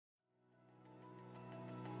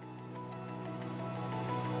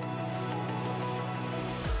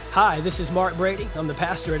Hi, this is Mark Brady. I'm the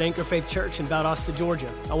pastor at Anchor Faith Church in Valdosta,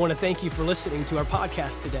 Georgia. I want to thank you for listening to our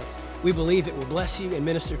podcast today. We believe it will bless you and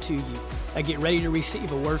minister to you. Now get ready to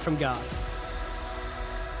receive a word from God.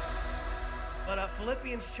 But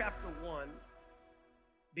Philippians chapter 1,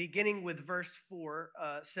 beginning with verse 4,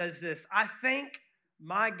 says this: I thank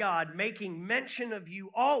my God, making mention of you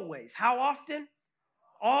always. How often?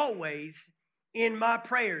 Always in my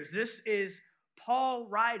prayers. This is Paul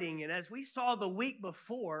writing, and as we saw the week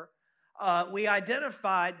before, we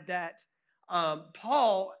identified that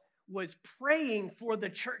Paul was praying for the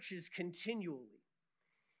churches continually.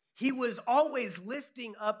 He was always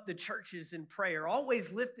lifting up the churches in prayer,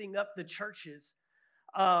 always lifting up the churches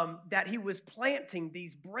that he was planting,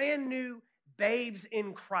 these brand new babes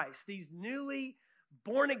in Christ, these newly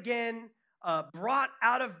born again, brought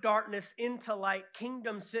out of darkness into light,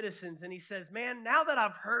 kingdom citizens. And he says, man, now that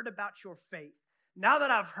I've heard about your faith, now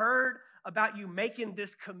that I've heard about you making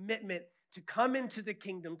this commitment to come into the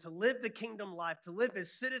kingdom, to live the kingdom life, to live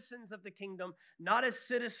as citizens of the kingdom, not as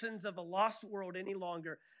citizens of a lost world any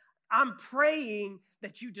longer, I'm praying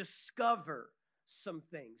that you discover some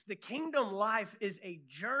things. The kingdom life is a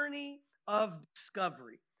journey of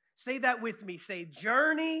discovery. Say that with me. Say,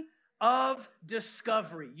 journey of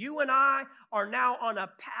discovery. You and I are now on a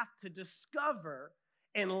path to discover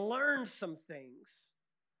and learn some things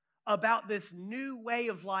about this new way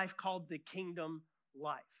of life called the kingdom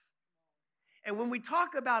life. And when we talk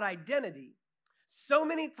about identity, so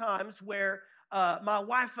many times where my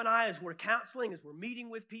wife and I, as we're counseling, as we're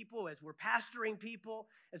meeting with people, as we're pastoring people,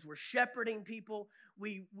 as we're shepherding people,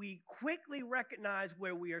 we quickly recognize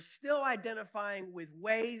where we are still identifying with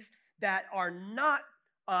ways that are not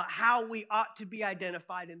how we ought to be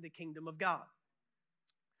identified in the kingdom of God.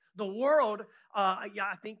 The world, I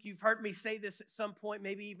think you've heard me say this at some point,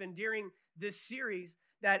 maybe even during this series,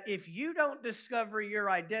 that if you don't discover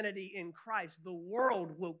your identity in Christ, the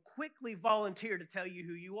world will quickly volunteer to tell you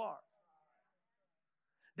who you are.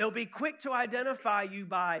 They'll be quick to identify you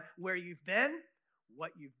by where you've been,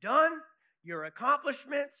 what you've done, your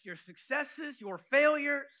accomplishments, your successes, your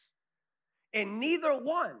failures, and neither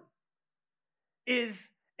one is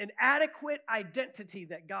an adequate identity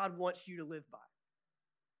that God wants you to live by.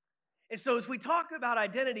 And so as we talk about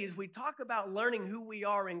identity, as we talk about learning who we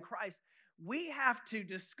are in Christ, we have to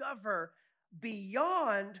discover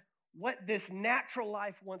beyond what this natural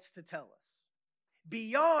life wants to tell us,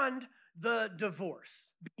 beyond the divorce,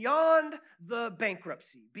 beyond the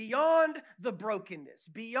bankruptcy, beyond the brokenness,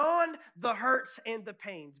 beyond the hurts and the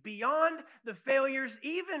pains, beyond the failures.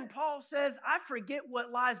 Even Paul says, I forget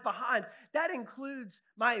what lies behind. That includes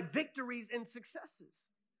my victories and successes.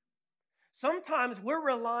 Sometimes we're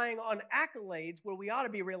relying on accolades where we ought to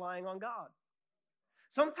be relying on God.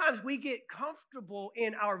 Sometimes we get comfortable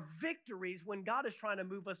in our victories when God is trying to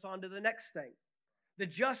move us on to the next thing. The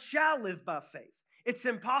just shall live by faith. It's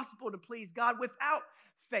impossible to please God without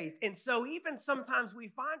faith. And so even sometimes we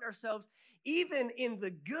find ourselves, even in the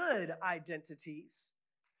good identities,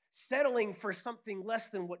 settling for something less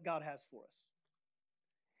than what God has for us.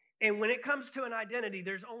 And when it comes to an identity,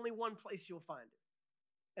 there's only one place you'll find it.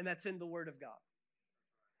 And that's in the Word of God.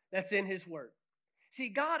 That's in His Word. See,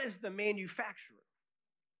 God is the manufacturer.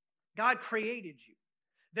 God created you.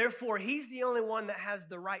 Therefore, He's the only one that has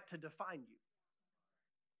the right to define you.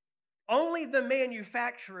 Only the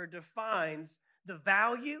manufacturer defines the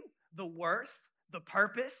value, the worth, the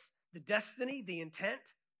purpose, the destiny, the intent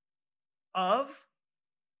of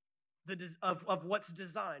what's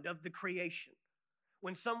designed, of the creation.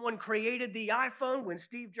 When someone created the iPhone, when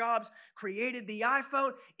Steve Jobs created the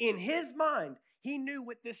iPhone, in his mind, he knew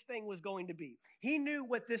what this thing was going to be. He knew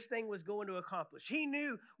what this thing was going to accomplish. He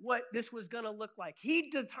knew what this was going to look like. He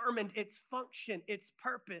determined its function, its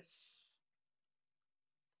purpose.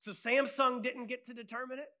 So Samsung didn't get to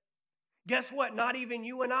determine it. Guess what? Not even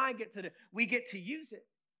you and I we get to use it.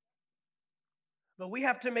 But we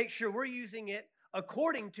have to make sure we're using it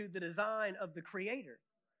according to the design of the Creator,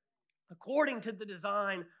 according to the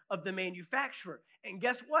design of the manufacturer. And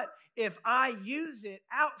guess what? If I use it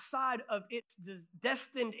outside of its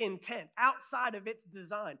destined intent, outside of its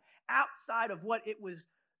design, outside of what it was,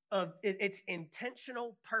 of its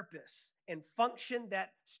intentional purpose and function that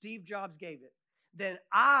Steve Jobs gave it, then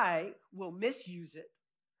I will misuse it,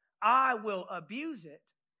 I will abuse it,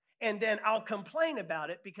 and then I'll complain about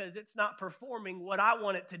it because it's not performing what I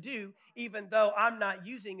want it to do, even though I'm not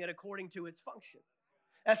using it according to its function.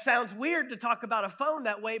 That sounds weird to talk about a phone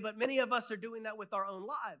that way, but many of us are doing that with our own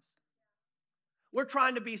lives. We're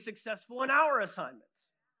trying to be successful in our assignments.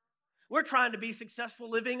 We're trying to be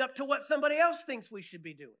successful living up to what somebody else thinks we should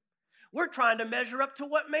be doing. We're trying to measure up to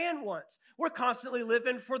what man wants. We're constantly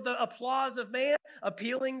living for the applause of man,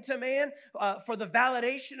 appealing to man, for the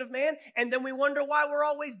validation of man, and then we wonder why we're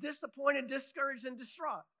always disappointed, discouraged, and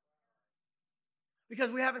distraught.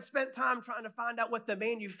 Because we haven't spent time trying to find out what the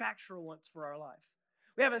manufacturer wants for our life.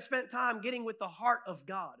 We haven't spent time getting with the heart of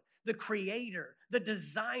God, the creator, the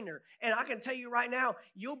designer. And I can tell you right now,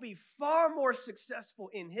 you'll be far more successful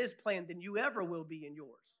in his plan than you ever will be in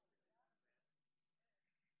yours.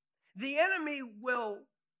 The enemy will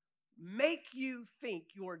make you think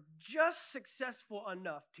you're just successful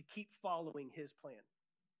enough to keep following his plan.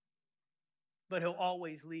 But he'll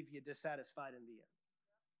always leave you dissatisfied in the end.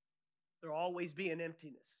 There'll always be an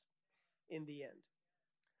emptiness in the end.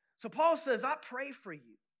 So Paul says, I pray for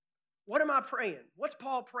you. What am I praying? What's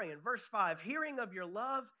Paul praying? Verse 5, hearing of your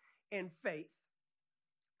love and faith,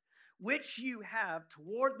 which you have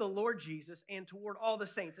toward the Lord Jesus and toward all the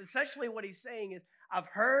saints. Essentially what he's saying is, I've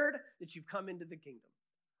heard that you've come into the kingdom.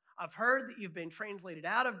 I've heard that you've been translated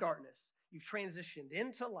out of darkness. You've transitioned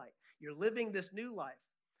into light. You're living this new life.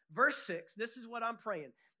 Verse 6, this is what I'm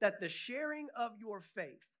praying, that the sharing of your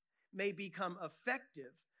faith may become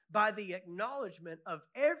effective by the acknowledgement of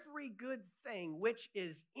every good thing which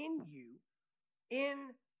is in you in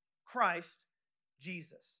Christ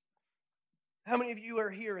Jesus. How many of you are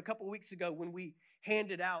here a couple weeks ago when we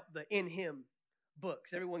handed out the In Him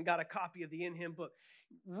books? Everyone got a copy of the In Him book.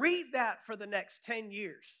 Read that for the next 10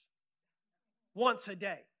 years, once a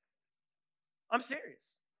day. I'm serious.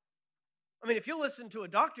 I mean, if you listen to a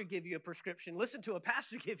doctor give you a prescription, listen to a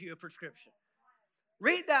pastor give you a prescription.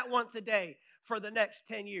 Read that once a day for the next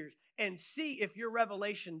 10 years and see if your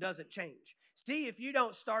revelation doesn't change. See if you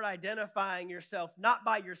don't start identifying yourself not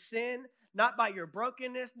by your sin, not by your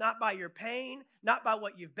brokenness, not by your pain, not by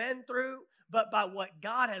what you've been through, but by what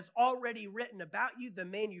God has already written about you, the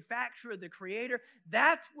manufacturer, the creator.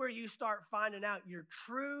 That's where you start finding out your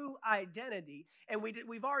true identity. And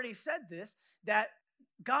we've already said this, that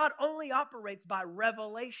God only operates by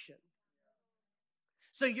revelation.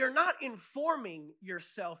 So you're not informing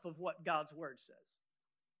yourself of what God's word says.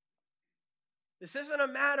 This isn't a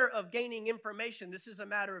matter of gaining information. This is a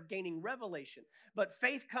matter of gaining revelation. But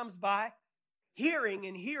faith comes by hearing,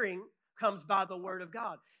 and hearing comes by the word of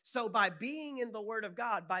God. So by being in the word of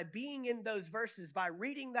God, by being in those verses, by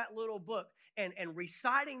reading that little book and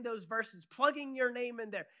reciting those verses, plugging your name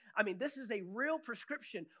in there. I mean, this is a real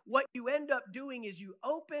prescription. What you end up doing is you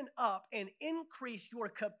open up and increase your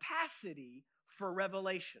capacity for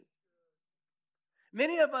revelation.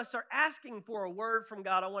 Many of us are asking for a word from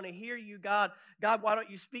God. I want to hear you, God. God, why don't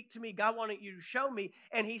you speak to me? God, why don't you show me?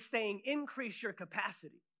 And he's saying, increase your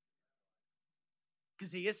capacity.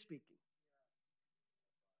 Because he is speaking.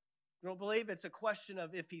 You don't believe it's a question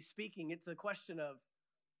of if he's speaking. It's a question of,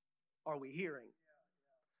 are we hearing?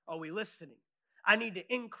 Are we listening? I need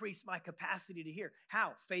to increase my capacity to hear.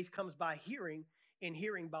 How? Faith comes by hearing, and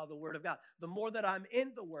hearing by the word of God. The more that I'm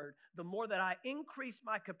in the word, the more that I increase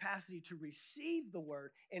my capacity to receive the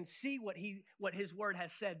word and see what his word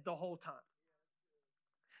has said the whole time.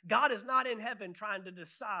 God is not in heaven trying to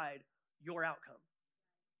decide your outcome.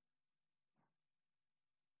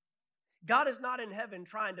 God is not in heaven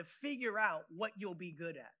trying to figure out what you'll be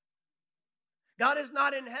good at. God is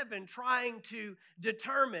not in heaven trying to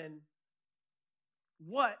determine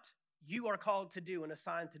what you are called to do and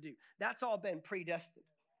assigned to do. That's all been predestined.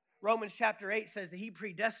 Romans chapter 8 says that he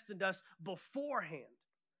predestined us beforehand.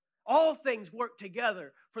 All things work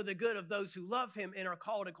together for the good of those who love him and are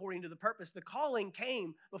called according to the purpose. The calling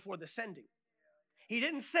came before the sending. He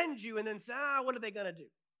didn't send you and then say, what are they going to do?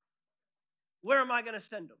 Where am I going to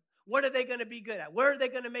send them? What are they going to be good at? Where are they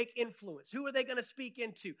going to make influence? Who are they going to speak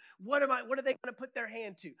into? What are they going to put their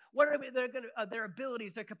hand to? What are their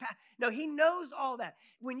abilities, their capacity? No, he knows all that.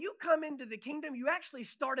 When you come into the kingdom, you actually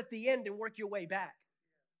start at the end and work your way back.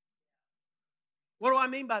 What do I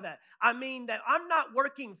mean by that? I mean that I'm not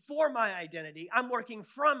working for my identity. I'm working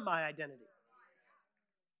from my identity.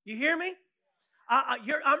 You hear me?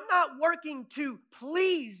 I'm not working to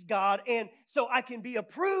please God and so I can be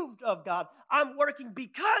approved of God. I'm working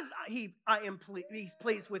because he's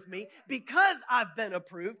pleased with me, because I've been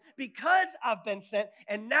approved, because I've been sent,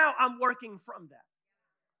 and now I'm working from that.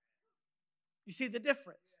 You see the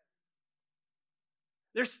difference?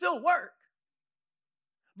 There's still work,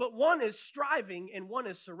 but one is striving and one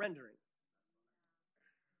is surrendering.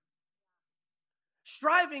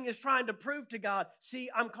 Striving is trying to prove to God, see,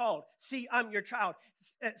 I'm called. See, I'm your child.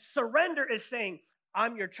 Surrender is saying,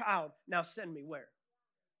 I'm your child. Now send me where?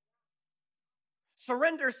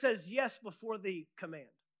 Surrender says yes before the command.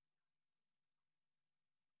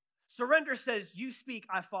 Surrender says, you speak,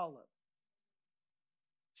 I follow.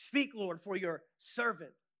 Speak, Lord, for your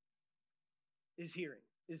servant is hearing,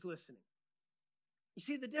 is listening. You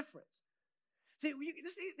see the difference? See,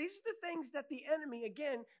 these are the things that the enemy,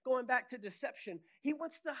 again, going back to deception, he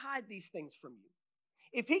wants to hide these things from you.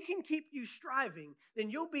 If he can keep you striving, then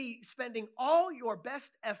you'll be spending all your best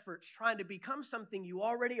efforts trying to become something you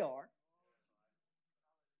already are.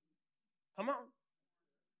 Come on.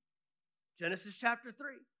 Genesis chapter 3.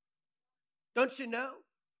 Don't you know?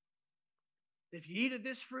 If you eat of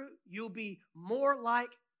this fruit, you'll be more like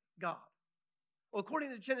God. Well, according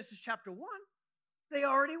to Genesis chapter 1, they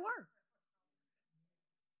already were.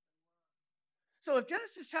 So if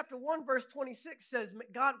Genesis chapter 1, verse 26 says,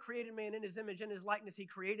 God created man in his image, in his likeness, he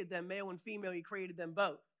created them, male and female, he created them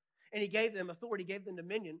both. And he gave them authority, gave them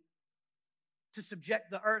dominion to subject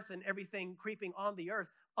the earth and everything creeping on the earth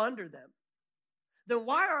under them. Then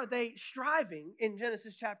why are they striving in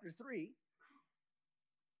Genesis chapter 3,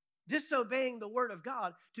 disobeying the word of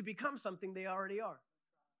God to become something they already are?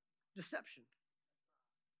 Deception.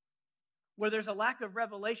 Where there's a lack of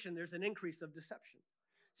revelation, there's an increase of deception.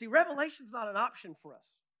 See, revelation is not an option for us.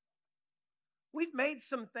 We've made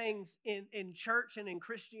some things in church and in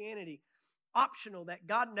Christianity optional that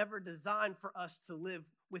God never designed for us to live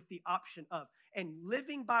with the option of. And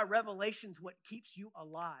living by revelation is what keeps you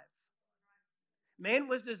alive. Man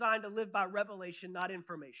was designed to live by revelation, not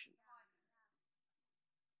information.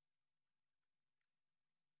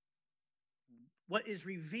 What is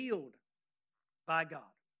revealed by God.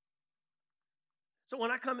 So when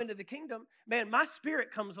I come into the kingdom, man, my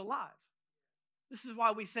spirit comes alive. This is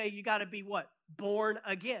why we say you got to be what? Born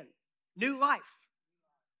again. New life.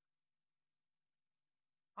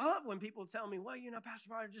 I love when people tell me, well, Pastor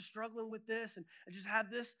Brian, I'm just struggling with this, and I just have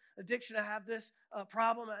this addiction, I have this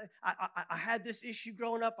problem, I had this issue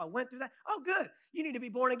growing up, I went through that. Oh, good. You need to be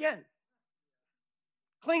born again.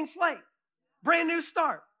 Clean slate. Brand new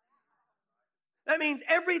start. That means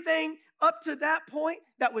everything up to that point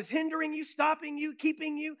that was hindering you, stopping you,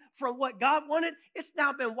 keeping you from what God wanted, it's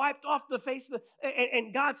now been wiped off the face of the,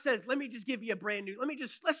 and God says, let me just give you a brand new,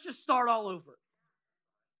 let's just start all over.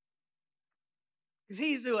 Because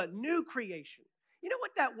he's a new creation. You know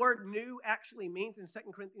what that word new actually means in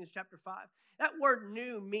 2 Corinthians chapter 5? That word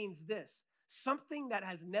new means this: something that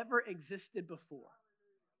has never existed before.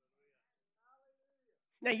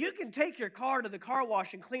 Now, you can take your car to the car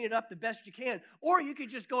wash and clean it up the best you can, or you could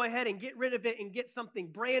just go ahead and get rid of it and get something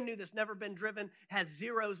brand new that's never been driven, has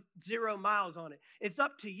zero miles on it. It's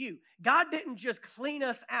up to you. God didn't just clean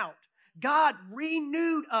us out. God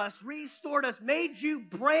renewed us, restored us, made you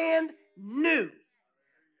brand new.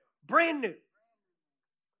 Brand new.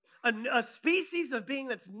 A species of being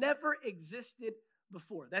that's never existed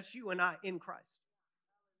before. That's you and I in Christ.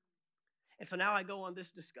 And so now I go on this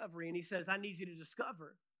discovery, and he says, I need you to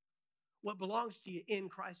discover what belongs to you in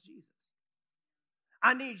Christ Jesus.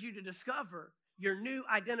 I need you to discover your new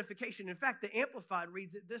identification. In fact, the Amplified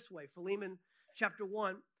reads it this way. Philemon chapter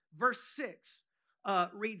 1, verse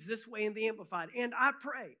 6 reads this way in the Amplified. And I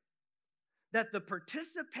pray that the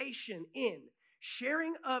participation in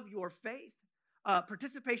sharing of your faith,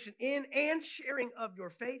 participation in and sharing of your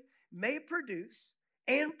faith may produce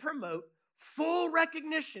and promote full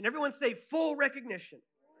recognition. Everyone say full recognition.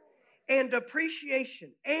 And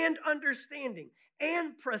appreciation and understanding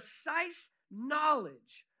and precise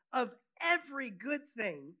knowledge of every good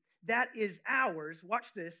thing that is ours, watch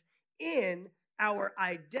this, in our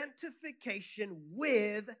identification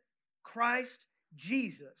with Christ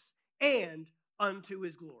Jesus and unto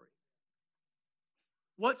his glory.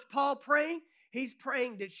 What's Paul praying? He's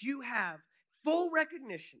praying that you have full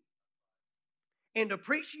recognition and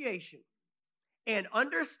appreciation and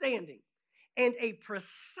understanding and a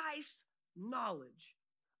precise knowledge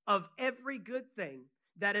of every good thing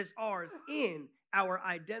that is ours in our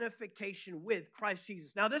identification with Christ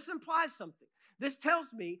Jesus. Now, this implies something. This tells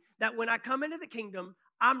me that when I come into the kingdom,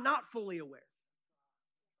 I'm not fully aware.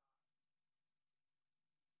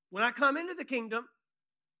 When I come into the kingdom,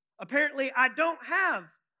 apparently I don't have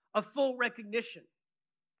a full recognition.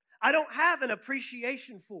 I don't have an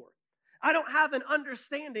appreciation for it. I don't have an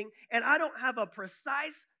understanding, and I don't have a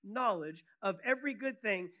precise knowledge of every good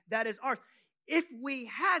thing that is ours. If we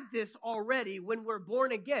had this already when we're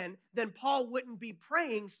born again, then Paul wouldn't be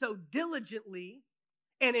praying so diligently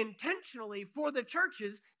and intentionally for the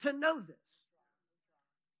churches to know this.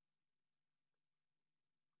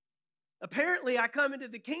 Apparently, I come into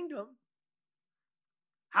the kingdom,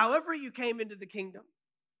 however you came into the kingdom,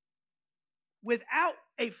 without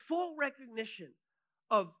a full recognition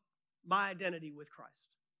of my identity with Christ.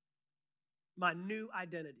 My new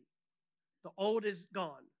identity. The old is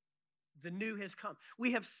gone. The new has come.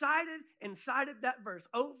 We have cited that verse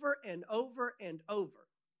over and over and over.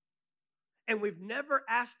 And we've never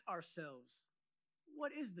asked ourselves,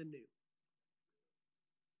 what is the new?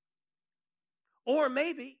 Or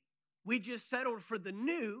maybe we just settled for the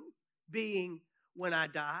new being, when I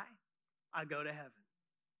die, I go to heaven.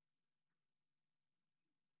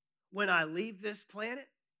 When I leave this planet,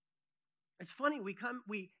 it's funny,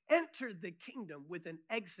 we entered the kingdom with an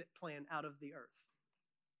exit plan out of the earth.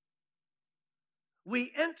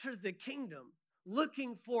 We entered the kingdom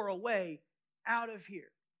looking for a way out of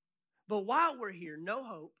here. But while we're here, no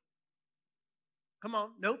hope. Come on,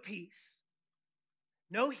 no peace,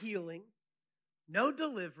 no healing, no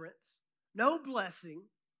deliverance, no blessing.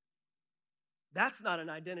 That's not an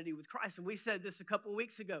identity with Christ. And we said this a couple of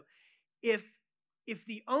weeks ago. If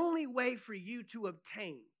the only way for you to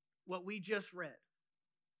obtain what we just read,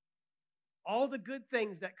 all the good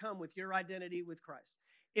things that come with your identity with Christ,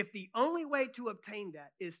 if the only way to obtain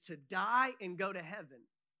that is to die and go to heaven,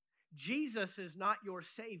 Jesus is not your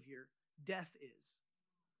Savior, death is.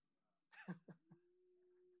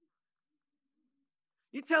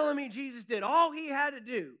 You're telling me Jesus did all he had to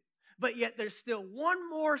do, but yet there's still one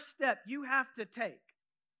more step you have to take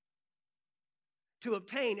to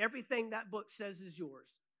obtain everything that book says is yours.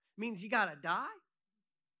 Means you got to die?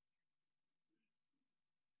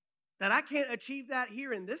 That I can't achieve that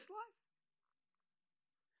here in this life?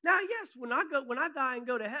 Now, yes, when I die and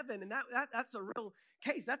go to heaven, and that's a real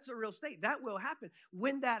case, that's a real state, that will happen.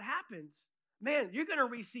 When that happens, man, you're going to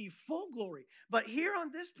receive full glory. But here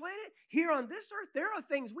on this planet, here on this earth, there are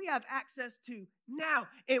things we have access to now.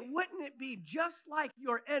 And wouldn't it be just like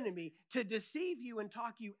your enemy to deceive you and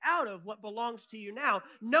talk you out of what belongs to you now,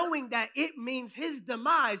 knowing that it means his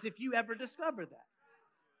demise if you ever discover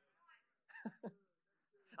that?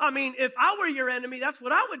 I mean, if I were your enemy, that's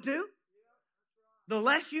what I would do. The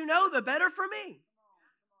less you know, the better for me.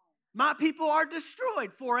 My people are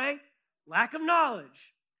destroyed for a lack of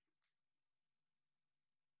knowledge.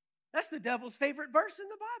 That's the devil's favorite verse in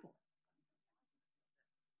the Bible.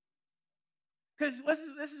 Because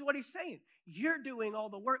this is what he's saying. You're doing all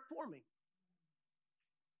the work for me.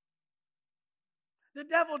 The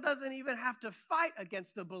devil doesn't even have to fight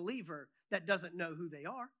against the believer that doesn't know who they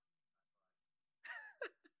are.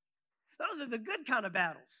 Those are the good kind of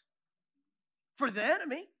battles. For the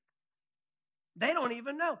enemy, they don't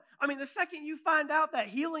even know. I mean, the second you find out that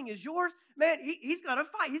healing is yours, man, he's got to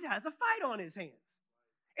fight. He has a fight on his hands.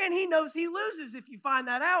 And he knows he loses if you find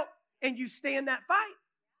that out and you stay in that fight.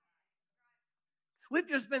 We've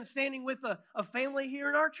just been standing with a family here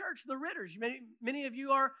in our church, the Ritters. Many of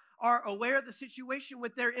you are aware of the situation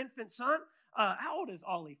with their infant son. How old is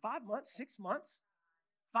Ollie? 5 months? 6 months?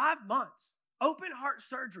 5 months. Open heart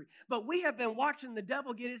surgery. But we have been watching the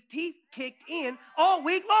devil get his teeth kicked in all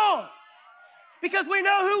week long. Because we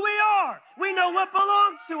know who we are. We know what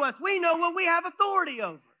belongs to us. We know what we have authority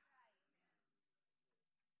over.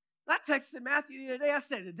 I texted Matthew the other day. I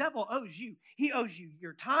said, the devil owes you. He owes you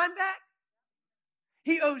your time back.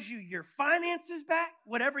 He owes you your finances back,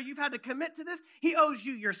 whatever you've had to commit to this. He owes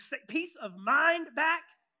you your peace of mind back.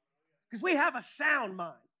 Because we have a sound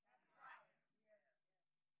mind.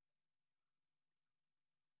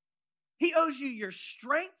 He owes you your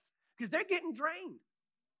strength because they're getting drained.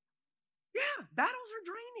 Yeah, battles are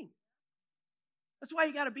draining. That's why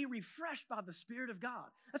you got to be refreshed by the Spirit of God.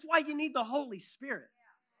 That's why you need the Holy Spirit.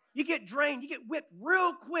 You get drained, you get whipped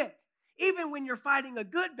real quick, even when you're fighting a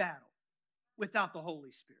good battle without the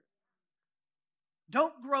Holy Spirit.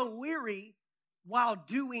 Don't grow weary while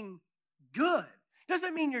doing good.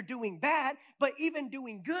 Doesn't mean you're doing bad, but even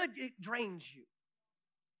doing good, it drains you.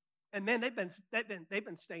 And man, they've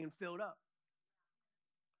been staying filled up.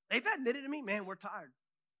 They've admitted to me, man, we're tired.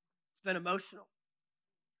 It's been emotional,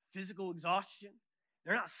 physical exhaustion.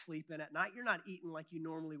 They're not sleeping at night. You're not eating like you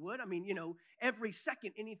normally would. I mean, every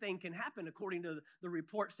second anything can happen according to the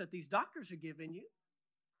reports that these doctors are giving you.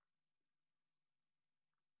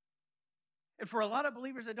 And for a lot of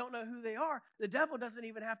believers that don't know who they are, the devil doesn't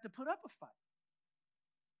even have to put up a fight.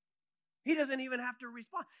 He doesn't even have to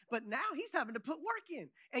respond. But now he's having to put work in.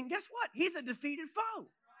 And guess what? He's a defeated foe.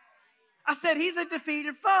 I said he's a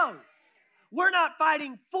defeated foe. We're not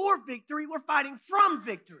fighting for victory. We're fighting from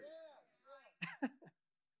victory.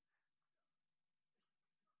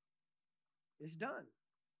 It's done.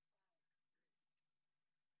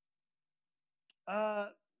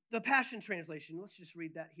 The Passion Translation. Let's just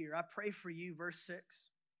read that here. I pray for you, verse 6.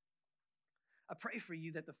 I pray for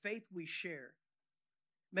you that the faith we share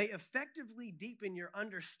may effectively deepen your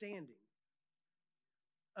understanding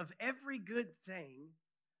of every good thing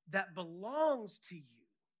that belongs to you.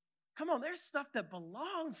 Come on, there's stuff that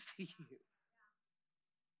belongs to you.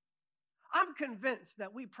 I'm convinced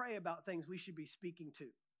that we pray about things we should be speaking to.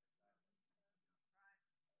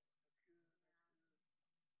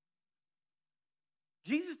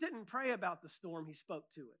 Jesus didn't pray about the storm, he spoke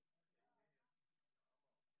to it.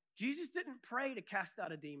 Jesus didn't pray to cast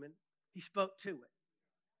out a demon, he spoke to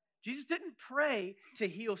it. Jesus didn't pray to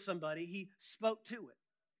heal somebody, he spoke to it.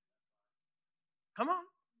 Come on.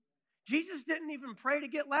 Jesus didn't even pray to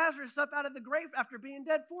get Lazarus up out of the grave after being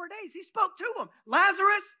dead 4 days. He spoke to him.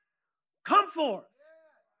 Lazarus, come forth.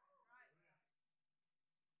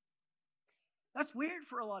 That's weird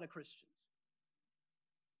for a lot of Christians.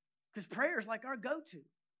 Because prayer is like our go-to.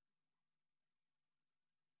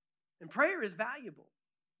 And prayer is valuable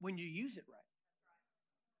when you use it right.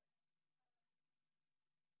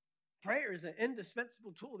 Prayer is an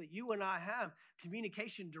indispensable tool that you and I have,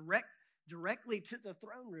 communication directly to the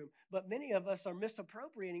throne room. But many of us are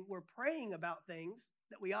misappropriating. We're praying about things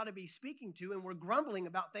that we ought to be speaking to, and we're grumbling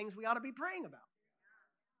about things we ought to be praying about.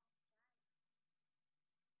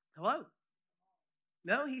 Hello?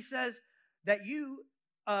 No, he says that you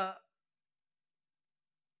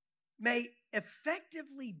may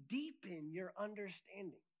effectively deepen your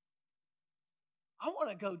understanding. I want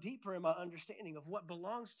to go deeper in my understanding of what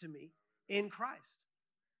belongs to me in Christ.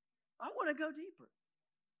 I want to go deeper.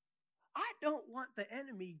 I don't want the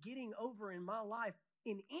enemy getting over in my life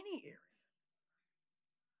in any area.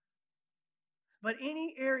 But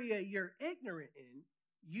any area you're ignorant in,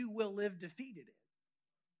 you will live defeated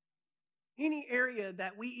in. Any area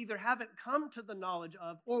that we either haven't come to the knowledge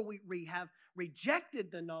of or we have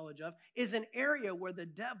rejected the knowledge of is an area where the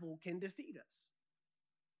devil can defeat us.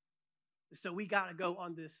 So we got to go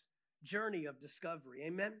on this journey of discovery.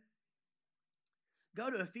 Amen? Go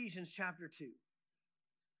to Ephesians chapter 2.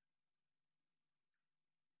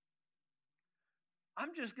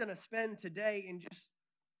 I'm just going to spend today and just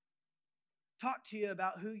talk to you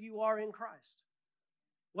about who you are in Christ.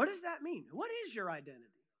 What does that mean? What is your identity?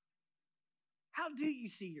 How do you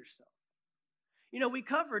see yourself? You know, we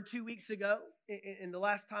covered 2 weeks ago, in the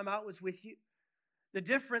last time I was with you, the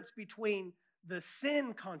difference between the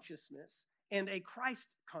sin consciousness and a Christ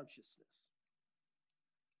consciousness.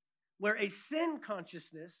 Where a sin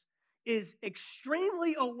consciousness is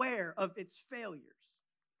extremely aware of its failures,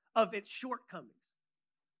 of its shortcomings.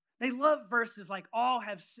 They love verses like, all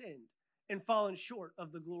have sinned and fallen short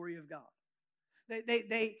of the glory of God.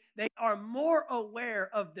 They are more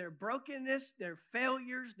aware of their brokenness, their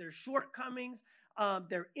failures, their shortcomings,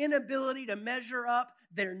 their inability to measure up,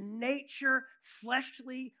 their nature,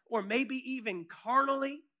 fleshly, or maybe even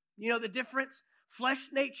carnally. You know the difference? Flesh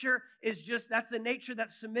nature is just, that's the nature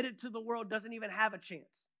that's submitted to the world, doesn't even have a chance.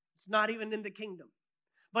 It's not even in the kingdom.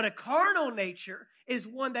 But a carnal nature is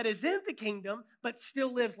one that is in the kingdom, but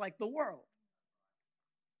still lives like the world.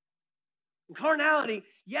 And carnality,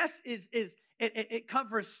 yes, it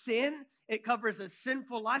covers sin. It covers a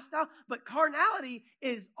sinful lifestyle. But carnality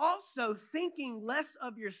is also thinking less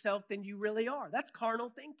of yourself than you really are. That's carnal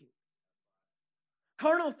thinking.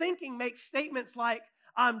 Carnal thinking makes statements like,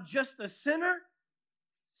 I'm just a sinner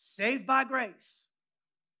saved by grace.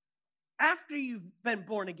 After you've been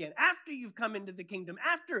born again, after you've come into the kingdom,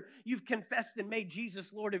 after you've confessed and made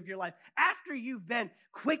Jesus Lord of your life, after you've been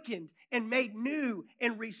quickened and made new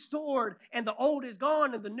and restored, and the old is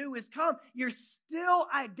gone and the new is come, you're still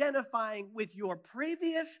identifying with your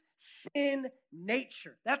previous sin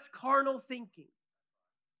nature. That's carnal thinking.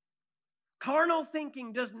 Carnal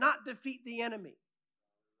thinking does not defeat the enemy.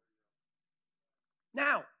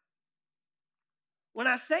 Now, when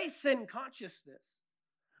I say sin consciousness,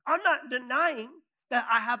 I'm not denying that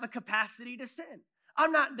I have a capacity to sin.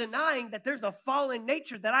 I'm not denying that there's a fallen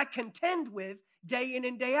nature that I contend with day in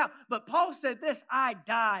and day out. But Paul said this, I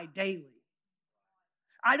die daily.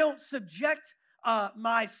 I don't subject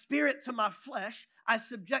my spirit to my flesh. I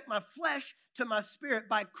subject my flesh to my spirit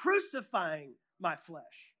by crucifying my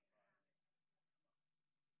flesh.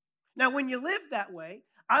 Now, when you live that way,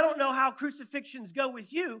 I don't know how crucifixions go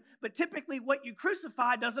with you, but typically what you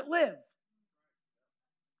crucify doesn't live.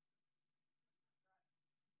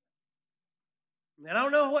 And I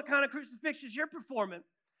don't know what kind of crucifixions you're performing,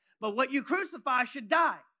 but what you crucify should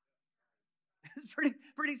die. It's a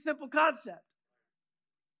pretty simple concept.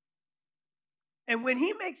 And when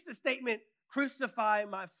he makes the statement, crucify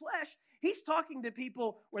my flesh, he's talking to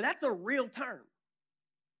people where that's a real term.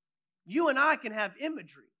 You and I can have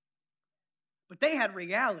imagery, but they had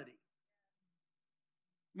reality.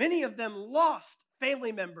 Many of them lost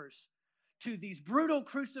family members to these brutal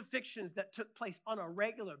crucifixions that took place on a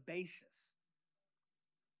regular basis.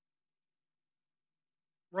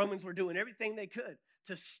 Romans were doing everything they could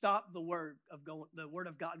to stop the word of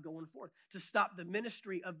God going forth, to stop the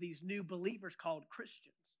ministry of these new believers called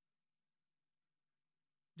Christians.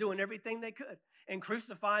 Doing everything they could. And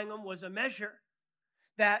crucifying them was a measure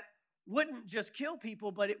that wouldn't just kill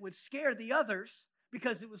people, but it would scare the others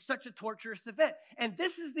because it was such a torturous event. And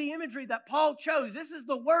this is the imagery that Paul chose. This is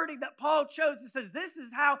the wording that Paul chose. It says, this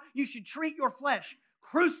is how you should treat your flesh.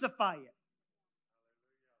 Crucify it.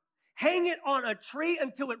 Hang it on a tree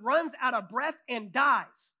until it runs out of breath and dies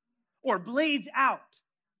or bleeds out.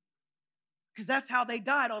 Because that's how they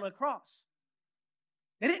died on a cross.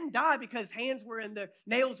 They didn't die because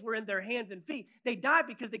nails were in their hands and feet. They died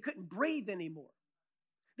because they couldn't breathe anymore.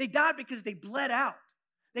 They died because they bled out.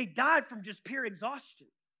 They died from just pure exhaustion.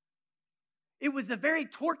 It was a very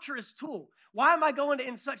torturous tool. Why am I going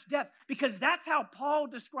in such depth? Because that's how Paul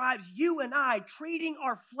describes you and I treating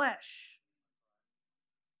our flesh.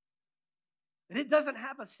 And it doesn't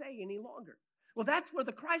have a say any longer. Well, that's where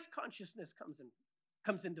the Christ consciousness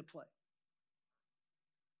comes into play.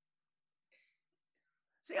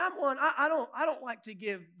 See, I don't like to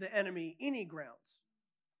give the enemy any grounds.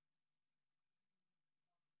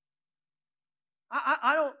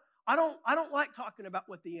 I don't like talking about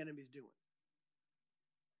what the enemy's doing.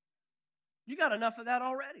 You got enough of that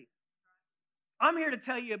already. I'm here to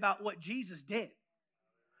tell you about what Jesus did.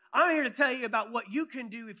 I'm here to tell you about what you can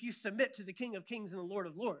do if you submit to the King of Kings and the Lord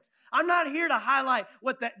of Lords. I'm not here to highlight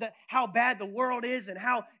how bad the world is and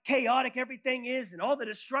how chaotic everything is and all the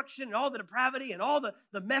destruction and all the depravity and all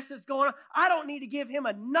the mess that's going on. I don't need to give him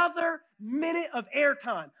another minute of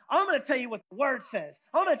airtime. I'm going to tell you what the Word says.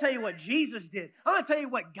 I'm going to tell you what Jesus did. I'm going to tell you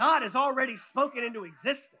what God has already spoken into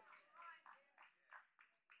existence.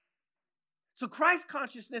 So Christ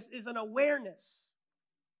consciousness is an awareness.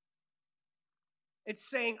 It's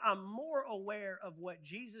saying I'm more aware of what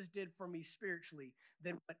Jesus did for me spiritually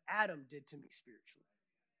than what Adam did to me spiritually.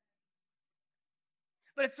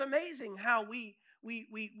 But it's amazing how we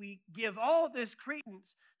give all this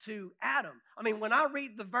credence to Adam. I mean, when I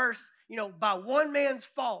read the verse, by one man's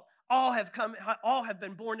fault, all have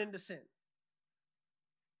been born into sin.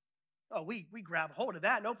 Oh, we grab hold of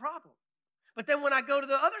that, no problem. But then when I go to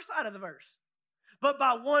the other side of the verse, but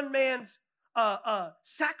by one man's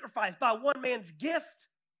sacrifice, by one man's gift,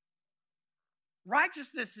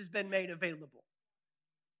 righteousness has been made available.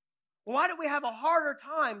 Why do we have a harder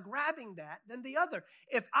time grabbing that than the other?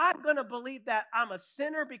 If I'm going to believe that I'm a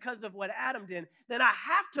sinner because of what Adam did, then I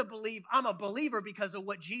have to believe I'm a believer because of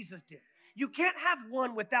what Jesus did. You can't have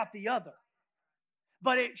one without the other.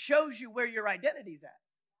 But it shows you where your identity's at.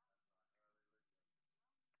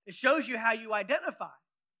 It shows you how you identify.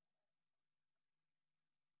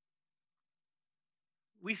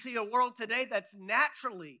 We see a world today that's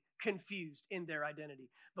naturally confused in their identity.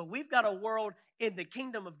 But we've got a world in the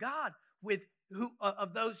kingdom of God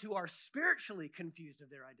of those who are spiritually confused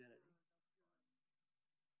of their identity.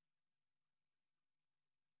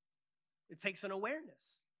 It takes an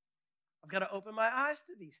awareness. I've got to open my eyes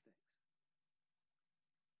to these things.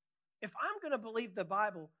 If I'm going to believe the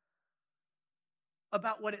Bible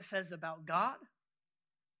about what it says about God,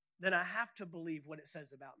 then I have to believe what it says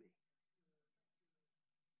about me.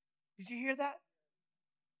 Did you hear that?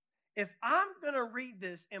 If I'm going to read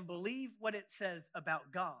this and believe what it says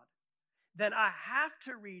about God, then I have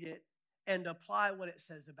to read it and apply what it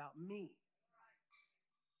says about me.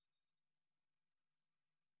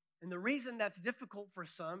 And the reason that's difficult for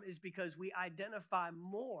some is because we identify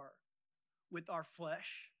more with our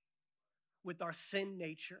flesh, with our sin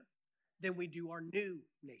nature, than we do our new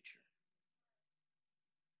nature,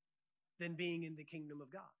 than being in the kingdom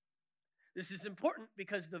of God. This is important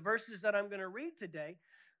because the verses that I'm going to read today,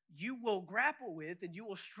 you will grapple with and you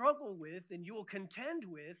will struggle with and you will contend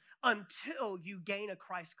with until you gain a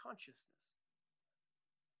Christ consciousness.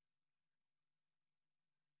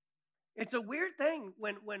 It's a weird thing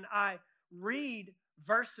when I read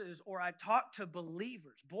verses or I talk to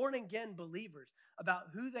believers, born again believers, about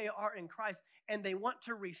who they are in Christ, and they want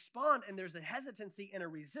to respond, and there's a hesitancy and a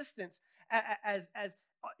resistance as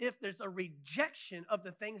if there's a rejection of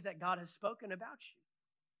the things that God has spoken about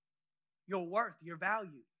you. Your worth, your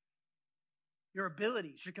value, your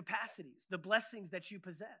abilities, your capacities, the blessings that you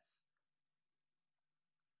possess.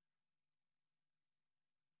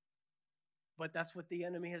 But that's what the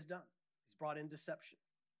enemy has done. He's brought in deception.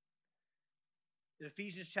 In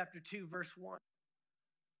Ephesians chapter 2, verse 1.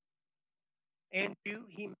 And you,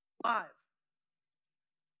 he made alive,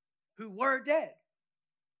 who were dead.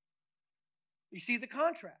 You see the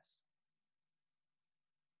contrast.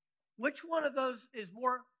 Which one of those is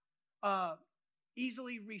more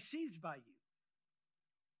easily received by you?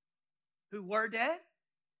 Who were dead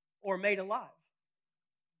or made alive?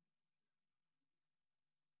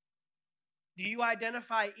 Do you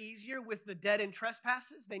identify easier with the dead in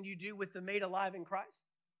trespasses than you do with the made alive in Christ?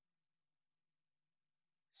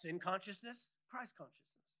 Sin consciousness, Christ consciousness.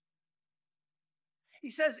 He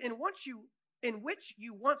says, in which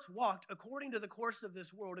you once walked according to the course of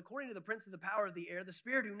this world, according to the prince of the power of the air, the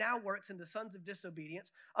spirit who now works in the sons of disobedience,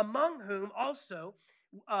 among whom also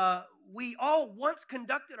we all once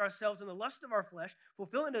conducted ourselves in the lust of our flesh,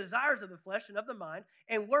 fulfilling the desires of the flesh and of the mind,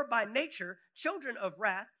 and were by nature children of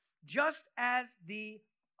wrath, just as the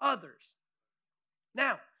others.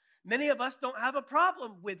 Now, many of us don't have a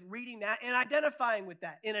problem with reading that and identifying with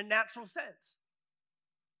that in a natural sense.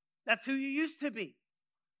 That's who you used to be.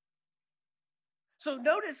 So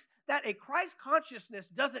notice that a Christ consciousness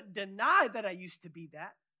doesn't deny that I used to be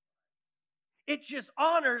that. It just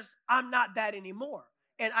honors I'm not that anymore,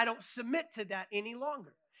 and I don't submit to that any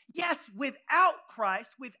longer. Yes, without Christ,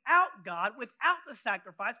 without God, without the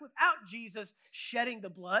sacrifice, without Jesus shedding the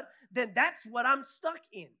blood, then that's what I'm stuck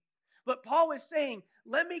in. But Paul is saying,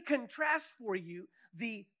 let me contrast for you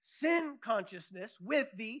the sin consciousness with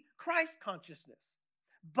the Christ consciousness.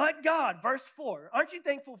 But God, verse 4, aren't you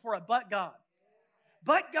thankful for a but God?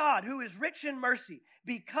 But God, who is rich in mercy,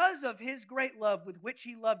 because of his great love with which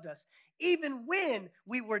he loved us, even when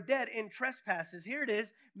we were dead in trespasses, here it is,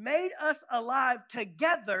 made us alive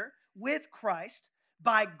together with Christ.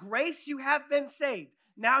 By grace you have been saved.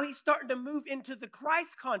 Now he's starting to move into the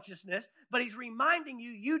Christ consciousness, but he's reminding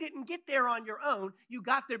you, you didn't get there on your own. You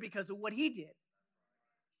got there because of what he did.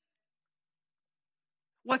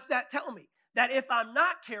 What's that tell me? That if I'm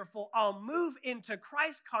not careful, I'll move into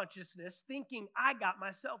Christ consciousness thinking I got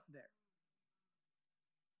myself there.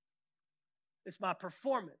 It's my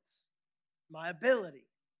performance, my ability.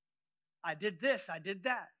 I did this, I did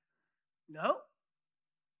that. No.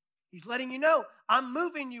 He's letting you know, I'm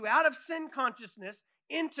moving you out of sin consciousness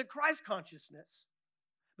into Christ consciousness.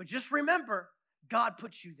 But just remember, God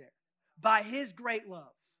put you there by his great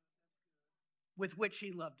love with which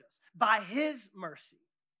he loved us, by his mercy.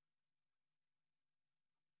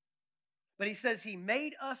 But he says he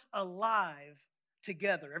made us alive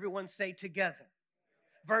together. Everyone say together.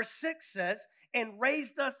 Verse 6 says, and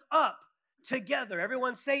raised us up together.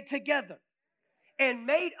 Everyone say together. And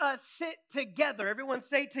made us sit together. Everyone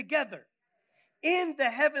say together. In the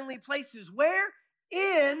heavenly places. Where?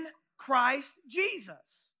 In Christ Jesus.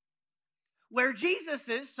 Where Jesus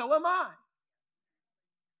is, so am I.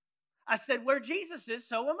 I said, where Jesus is,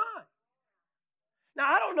 so am I.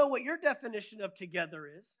 Now, I don't know what your definition of together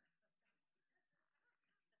is.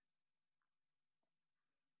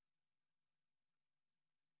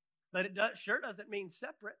 But it sure doesn't mean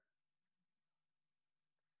separate.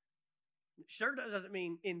 It sure doesn't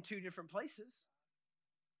mean in two different places.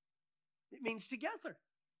 It means together.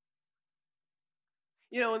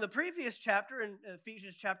 You know, in the previous chapter, in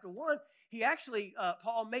Ephesians chapter 1, he actually,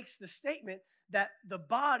 Paul makes the statement that the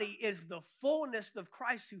body is the fullness of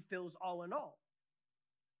Christ who fills all in all.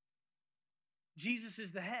 Jesus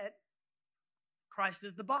is the head. Christ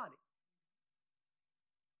is the body.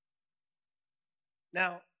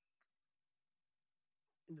 Now,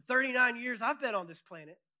 in the 39 years I've been on this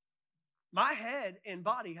planet, my head and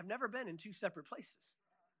body have never been in two separate places.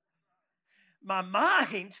 My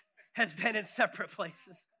mind has been in separate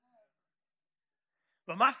places.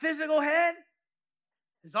 But my physical head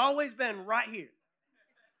has always been right here.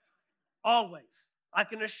 Always. I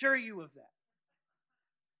can assure you of that.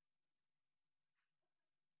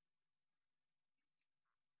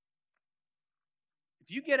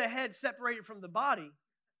 If you get a head separated from the body,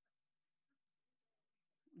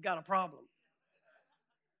 you've got a problem.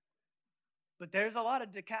 But there's a lot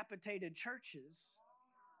of decapitated churches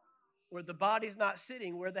where the body's not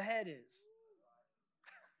sitting where the head is.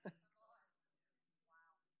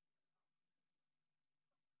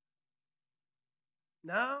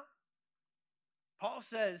 No. Paul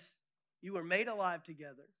says you were made alive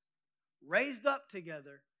together, raised up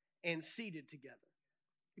together, and seated together.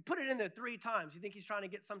 He put it in there 3 times. You think he's trying to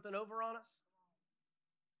get something over on us?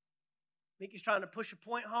 Think he's trying to push a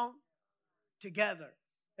point home? Together.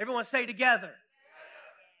 Everyone say together.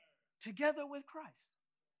 Together with Christ.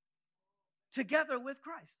 Together with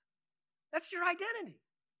Christ. That's your identity.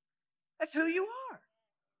 That's who you are.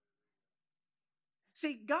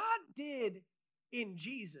 See, God did in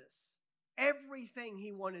Jesus everything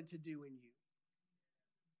he wanted to do in you.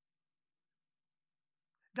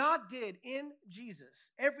 God did in Jesus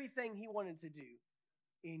everything he wanted to do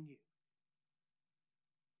in you.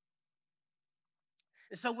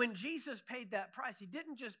 And so when Jesus paid that price, he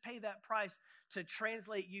didn't just pay that price to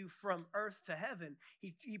translate you from earth to heaven.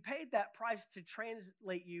 He paid that price to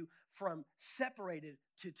translate you from separated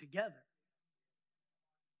to together.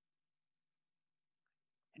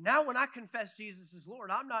 Now when I confess Jesus as Lord,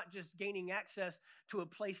 I'm not just gaining access to a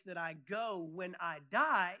place that I go when I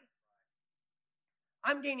die.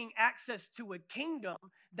 I'm gaining access to a kingdom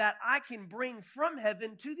that I can bring from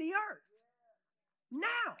heaven to the earth.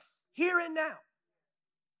 Now, here and now.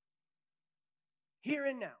 Here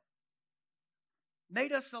and now.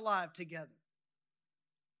 Made us alive together.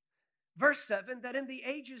 Verse 7, that in the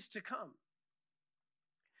ages to come,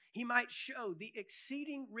 he might show the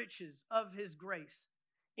exceeding riches of his grace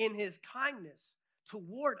in his kindness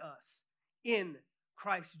toward us in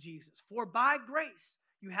Christ Jesus. For by grace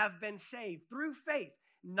you have been saved through faith,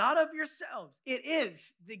 not of yourselves. It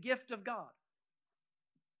is the gift of God,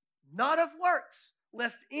 not of works,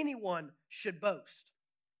 lest anyone should boast.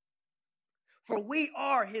 For we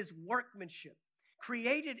are his workmanship,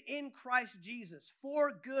 created in Christ Jesus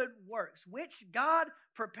for good works, which God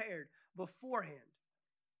prepared beforehand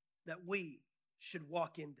that we should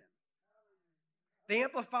walk in them. The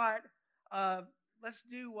Amplified, let's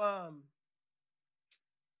do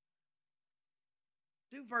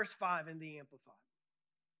verse 5 in the Amplified.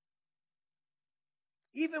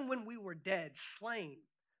 Even when we were dead, slain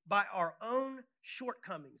by our own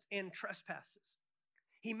shortcomings and trespasses,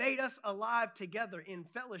 he made us alive together in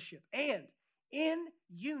fellowship and in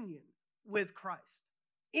union with Christ.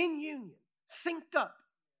 In union, synced up.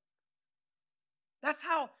 That's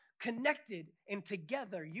how connected and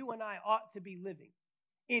together you and I ought to be living.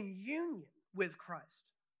 In union with Christ.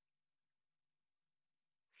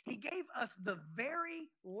 He gave us the very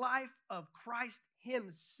life of Christ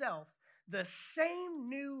himself, the same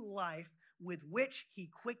new life with which he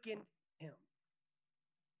quickened him.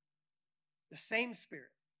 The same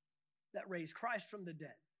Spirit that raised Christ from the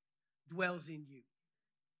dead dwells in you.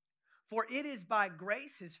 For it is by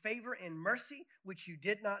grace, his favor and mercy, which you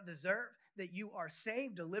did not deserve, that you are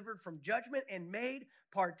saved, delivered from judgment, and made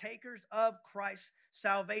partakers of Christ's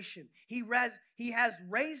salvation. He has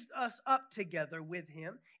raised us up together with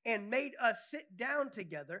him and made us sit down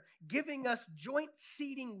together, giving us joint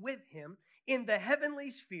seating with him in the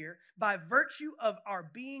heavenly sphere by virtue of our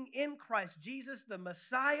being in Christ Jesus, the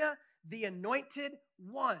Messiah, the Anointed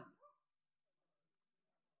One.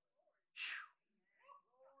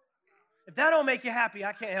 If that don't make you happy,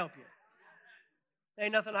 I can't help you. There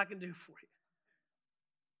ain't nothing I can do for you.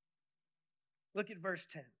 Look at verse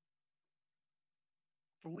 10.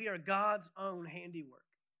 For we are God's own handiwork,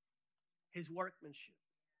 his workmanship,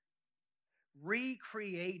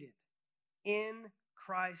 recreated in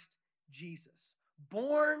Christ Jesus,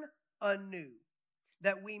 born anew,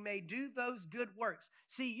 that we may do those good works.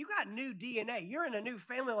 See, you got new DNA. You're in a new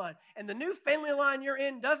family line, and the new family line you're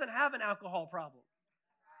in doesn't have an alcohol problem.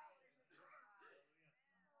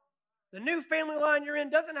 The new family line you're in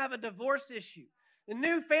doesn't have a divorce issue. The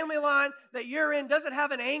new family line that you're in doesn't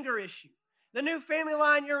have an anger issue. The new family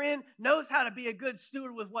line you're in knows how to be a good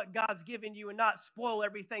steward with what God's given you and not spoil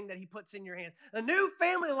everything that he puts in your hands. The new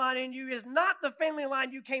family line in you is not the family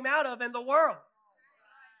line you came out of in the world.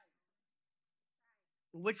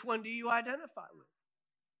 Which one do you identify with?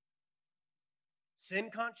 Sin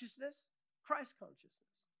consciousness, Christ consciousness.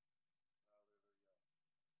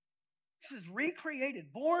 This is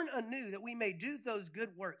recreated, born anew, that we may do those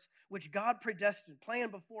good works which God predestined,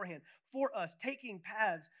 planned beforehand for us, taking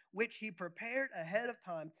paths which he prepared ahead of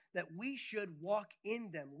time that we should walk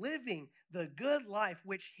in them, living the good life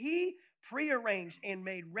which he prearranged and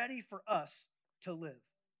made ready for us to live.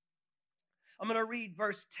 I'm going to read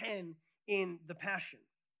verse 10 in the Passion.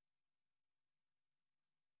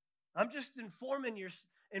 I'm just informing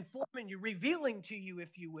you, revealing to you,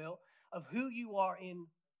 if you will, of who you are in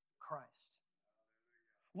Christ.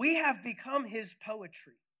 We have become his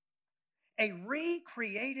poetry, a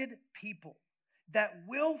recreated people that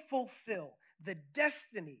will fulfill the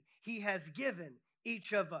destiny he has given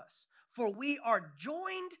each of us. For we are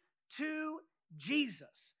joined to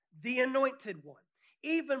Jesus, the Anointed One.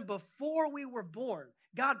 Even before we were born,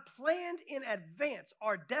 God planned in advance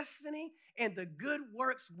our destiny and the good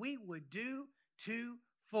works we would do to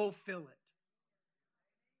fulfill it.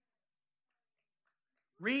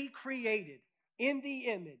 Recreated in the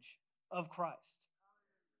image of Christ.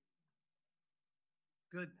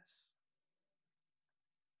 Goodness.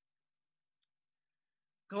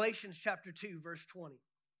 Galatians chapter 2, verse 20.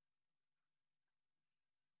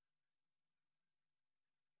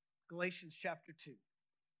 Galatians chapter 2.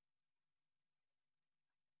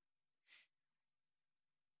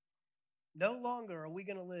 No longer are we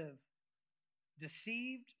going to live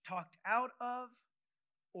deceived, talked out of,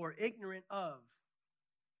 or ignorant of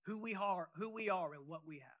who we are and what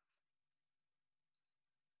we have.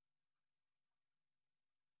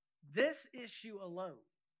 This issue alone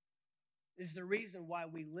is the reason why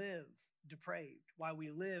we live depraved, why we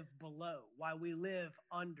live below, why we live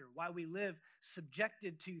under, why we live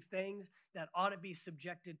subjected to things that ought to be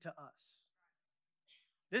subjected to us.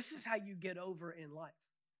 This is how you get over in life.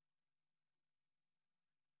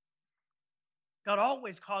 God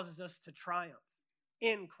always causes us to triumph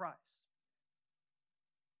in Christ.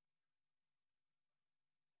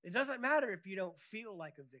 It doesn't matter if you don't feel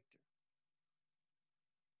like a victor.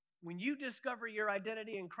 When you discover your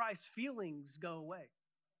identity in Christ, feelings go away.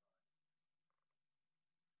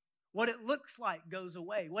 What it looks like goes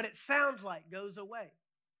away. What it sounds like goes away.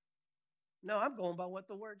 No, I'm going by what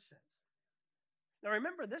the Word says. Now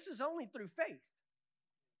remember, this is only through faith.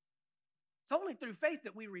 It's only through faith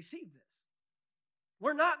that we receive this.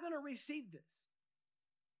 We're not going to receive this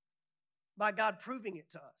by God proving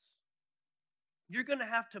it to us. You're going to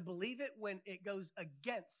have to believe it when it goes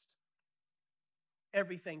against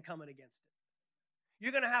everything coming against it.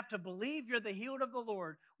 You're going to have to believe you're the healed of the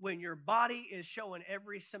Lord when your body is showing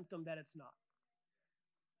every symptom that it's not.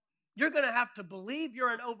 You're going to have to believe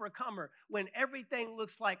you're an overcomer when everything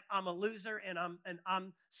looks like I'm a loser and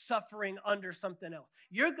I'm suffering under something else.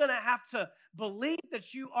 You're going to have to believe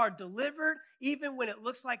that you are delivered even when it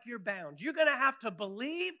looks like you're bound. You're going to have to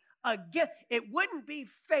believe again. It wouldn't be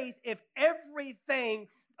faith if everything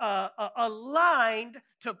aligned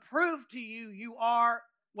to prove to you you are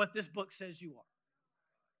what this book says you are.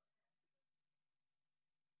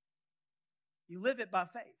 You live it by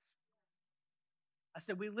faith. I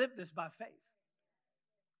said we live this by faith.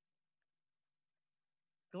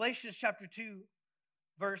 Galatians chapter 2,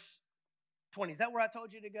 verse 20. Is that where I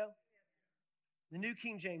told you to go? The New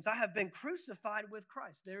King James. I have been crucified with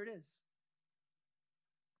Christ. There it is.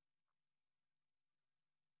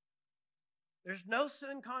 There's no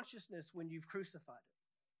sin consciousness when you've crucified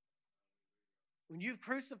it. When you've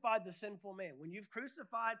crucified the sinful man, when you've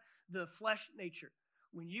crucified the flesh nature,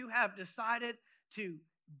 when you have decided to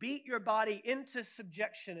beat your body into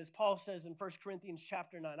subjection, as Paul says in 1 Corinthians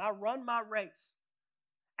chapter 9. I run my race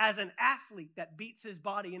as an athlete that beats his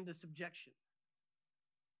body into subjection.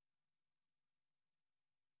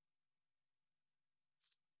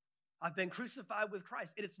 I've been crucified with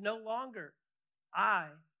Christ. It is no longer I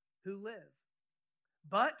who live,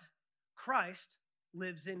 but Christ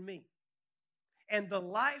lives in me. And the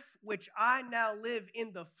life which I now live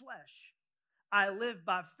in the flesh, I live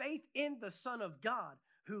by faith in the Son of God,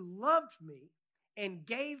 who loved me and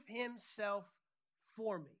gave himself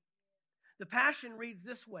for me. The Passion reads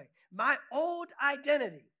this way: my old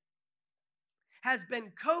identity has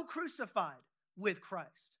been co-crucified with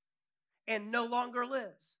Christ and no longer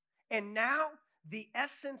lives. And now the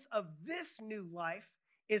essence of this new life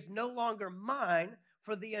is no longer mine,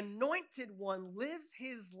 for the Anointed One lives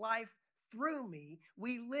his life through me.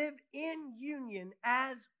 We live in union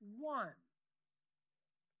as one.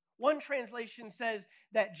 One translation says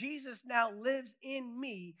that Jesus now lives in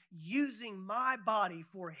me, using my body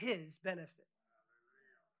for his benefit.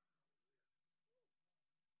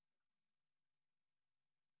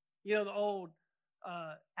 You know the old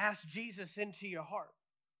ask Jesus into your heart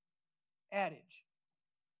adage.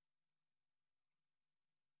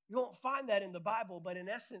 You won't find that in the Bible, but in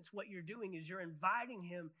essence what you're doing is you're inviting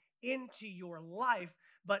him into your life,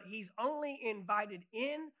 but he's only invited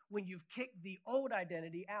in when you've kicked the old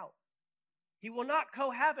identity out. He will not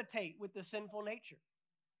cohabitate with the sinful nature.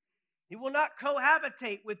 He will not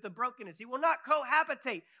cohabitate with the brokenness. He will not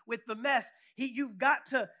cohabitate with the mess. You've got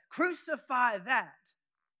to crucify that.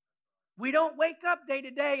 We don't wake up day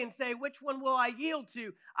to day and say, which one will I yield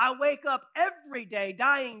to? I wake up every day,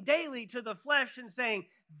 dying daily to the flesh and saying,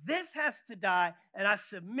 this has to die, and I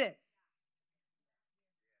submit.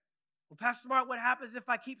 Well, Pastor Mark, what happens if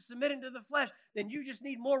I keep submitting to the flesh? Then you just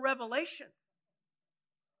need more revelation.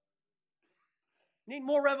 You need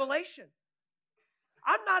more revelation.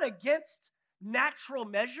 I'm not against natural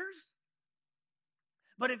measures,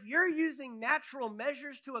 but if you're using natural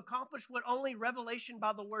measures to accomplish what only revelation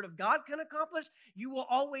by the Word of God can accomplish, you will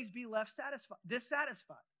always be left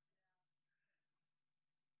dissatisfied.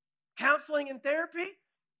 Counseling and therapy,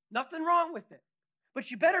 nothing wrong with it,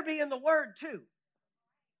 but you better be in the Word too.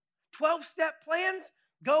 12-step plans,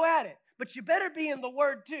 go at it. But you better be in the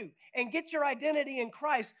Word too and get your identity in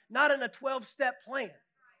Christ, not in a 12-step plan.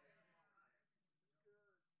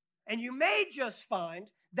 And you may just find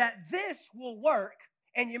that this will work,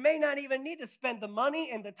 and you may not even need to spend the money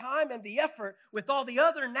and the time and the effort with all the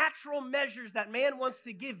other natural measures that man wants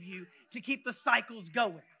to give you to keep the cycles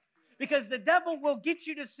going. Because the devil will get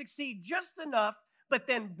you to succeed just enough, but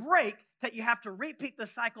then break that you have to repeat the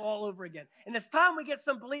cycle all over again. And it's time we get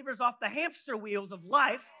some believers off the hamster wheels of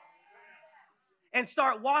life and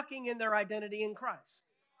start walking in their identity in Christ.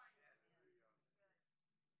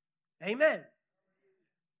 Amen.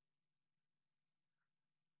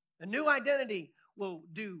 A new identity will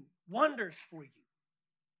do wonders for you.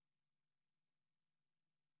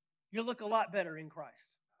 You look a lot better in Christ.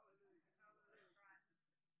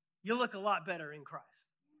 You look a lot better in Christ.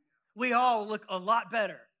 We all look a lot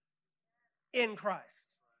better in Christ.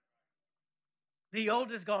 The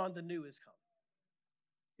old is gone, the new is come.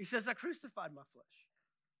 He says, I crucified my flesh.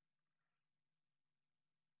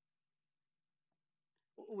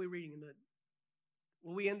 What were we reading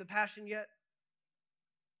were we in the Passion yet?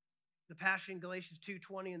 The Passion, Galatians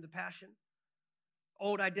 2:20 in the Passion.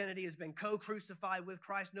 Old identity has been co-crucified with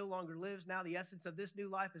Christ, no longer lives. Now the essence of this new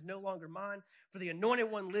life is no longer mine. For the Anointed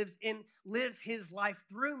One lives his life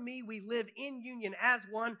through me. We live in union as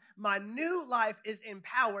one. My new life is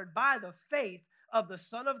empowered by the faith of the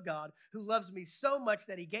Son of God, who loves me so much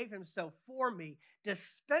that he gave himself for me,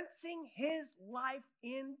 dispensing his life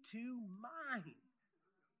into mine.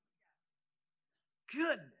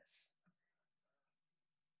 Goodness.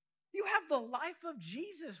 You have the life of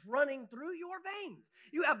Jesus running through your veins.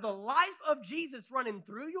 You have the life of Jesus running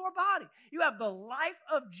through your body. You have the life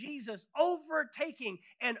of Jesus overtaking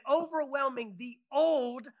and overwhelming the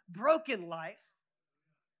old broken life.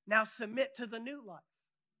 Now submit to the new life.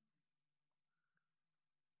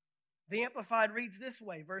 The Amplified reads this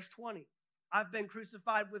way, verse 20. I've been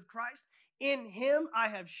crucified with Christ. In him I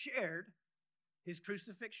have shared his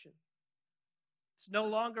crucifixion. It's no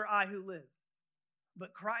longer I who live,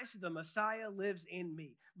 but Christ, the Messiah, lives in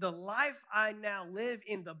me. The life I now live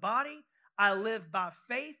in the body, I live by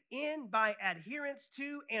faith in, by adherence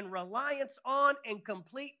to, and reliance on, and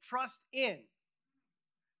complete trust in.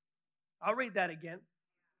 I'll read that again.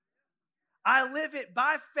 I live it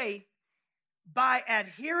by faith, by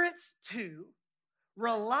adherence to,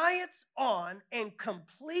 reliance on, and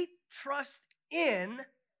complete trust in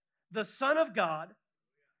the Son of God,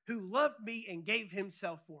 who loved me and gave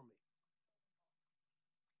himself for me.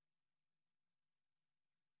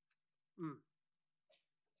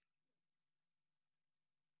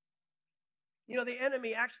 You know, the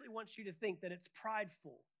enemy actually wants you to think that it's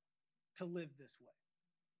prideful to live this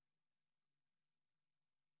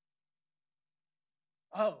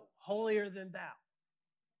way. Oh, holier than thou.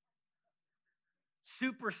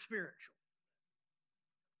 Super spiritual.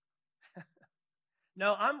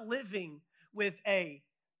 No, I'm living with a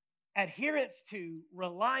adherence to,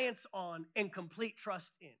 reliance on, and complete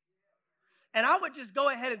trust in. And I would just go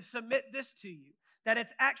ahead and submit this to you, that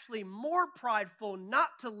it's actually more prideful not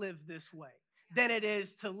to live this way than it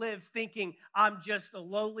is to live thinking I'm just a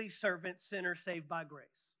lowly servant sinner saved by grace.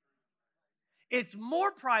 It's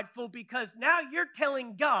more prideful because now you're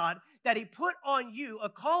telling God that he put on you a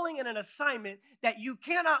calling and an assignment that you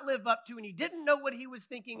cannot live up to, and he didn't know what he was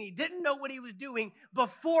thinking. He didn't know what he was doing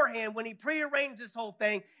beforehand when he prearranged this whole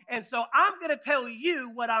thing. And so I'm going to tell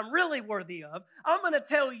you what I'm really worthy of. I'm going to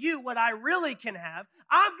tell you what I really can have.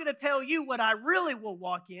 I'm going to tell you what I really will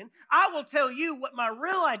walk in. I will tell you what my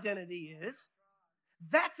real identity is.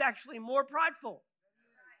 That's actually more prideful.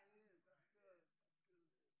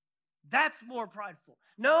 That's more prideful.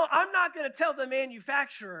 No, I'm not going to tell the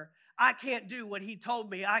manufacturer I can't do what he told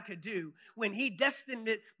me I could do when he destined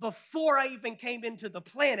it before I even came into the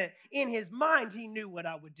planet. In his mind, he knew what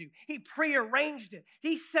I would do. He prearranged it.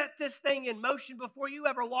 He set this thing in motion before you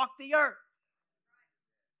ever walked the earth.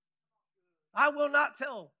 I will not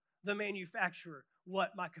tell the manufacturer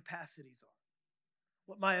what my capacities are,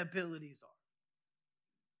 what my abilities are.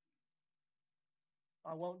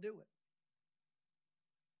 I won't do it.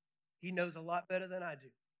 He knows a lot better than I do.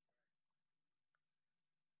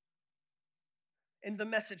 In the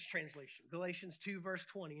Message translation, Galatians 2, verse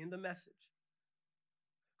 20, in the Message,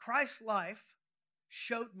 Christ's life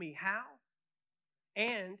showed me how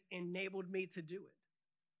and enabled me to do it.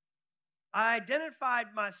 I identified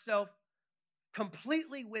myself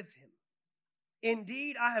completely with him.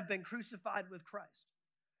 Indeed, I have been crucified with Christ.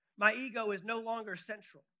 My ego is no longer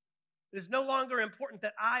central. It is no longer important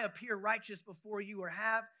that I appear righteous before you or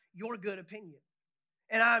have your good opinion.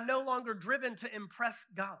 And I am no longer driven to impress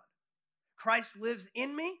God. Christ lives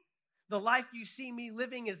in me. The life you see me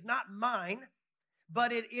living is not mine,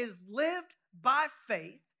 but it is lived by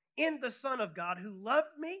faith in the Son of God who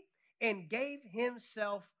loved me and gave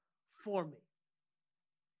himself for me.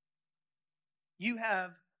 You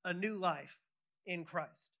have a new life in Christ.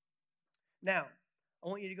 Now, I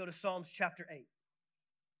want you to go to Psalms chapter 8.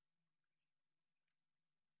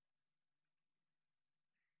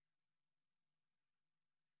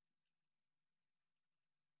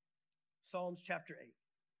 Psalms chapter 8.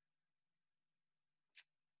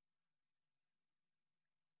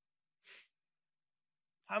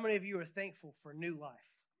 How many of you are thankful for new life?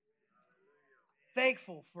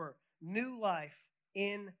 Thankful for new life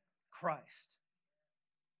in Christ.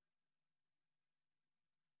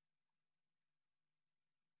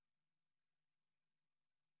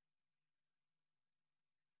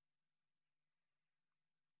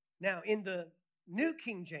 Now, in the New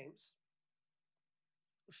King James,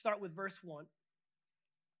 we'll start with verse 1.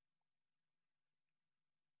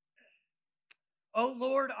 O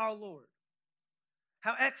Lord, our Lord,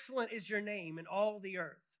 how excellent is your name in all the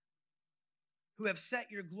earth, who have set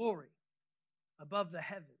your glory above the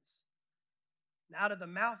heavens. And out of the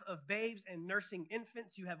mouth of babes and nursing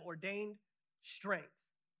infants you have ordained strength,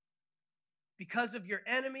 because of your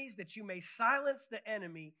enemies, that you may silence the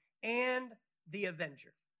enemy and the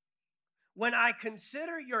avenger. When I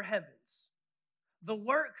consider your heavens, the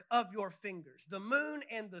work of your fingers, the moon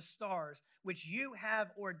and the stars, which you have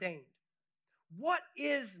ordained, what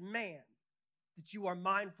is man that you are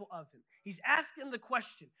mindful of him? He's asking the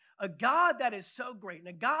question, a God that is so great, and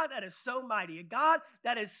a God that is so mighty, a God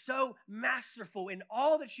that is so masterful in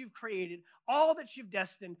all that you've created, all that you've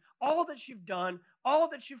destined, all that you've done, all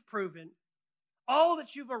that you've proven, all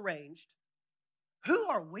that you've arranged, who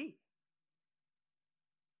are we?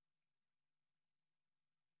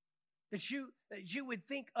 That you would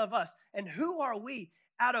think of us. And who are we?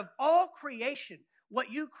 Out of all creation,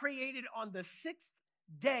 what you created on the sixth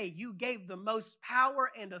day, you gave the most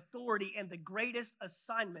power and authority and the greatest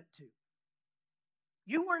assignment to.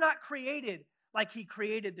 You were not created like he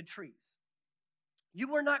created the trees.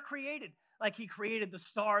 You were not created like he created the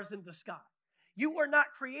stars in the sky. You were not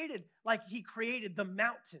created like he created the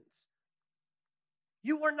mountains.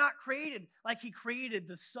 You were not created like he created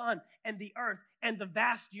the sun and the earth and the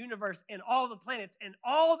vast universe and all the planets and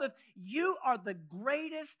all the... You are the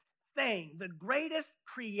greatest thing, the greatest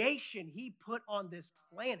creation he put on this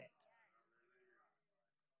planet.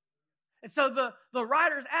 And so the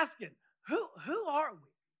writer's asking, who are we?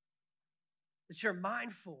 That you're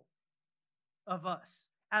mindful of us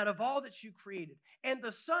out of all that you created, and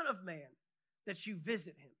the Son of Man that you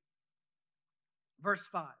visit him. Verse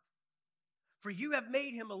 5. For you have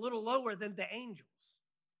made him a little lower than the angels,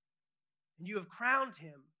 and you have crowned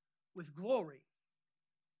him with glory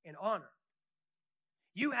and honor.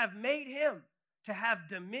 You have made him to have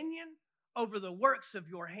dominion over the works of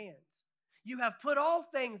your hands. You have put all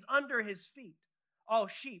things under his feet, all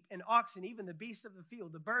sheep and oxen, even the beasts of the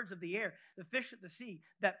field, the birds of the air, the fish of the sea,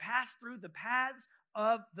 that pass through the paths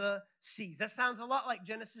of the seas. That sounds a lot like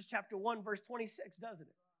Genesis chapter 1, verse 26, doesn't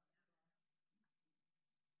it?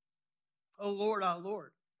 O Lord, our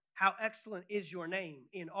Lord, how excellent is your name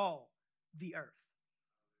in all the earth.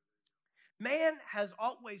 Man has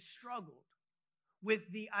always struggled with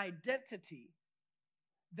the identity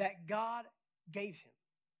that God gave him.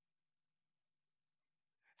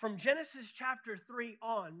 From Genesis chapter 3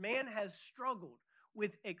 on, man has struggled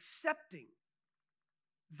with accepting,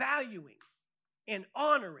 valuing, and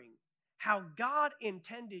honoring how God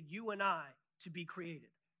intended you and I to be created.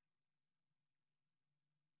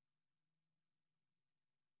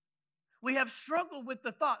 We have struggled with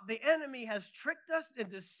the thought the enemy has tricked us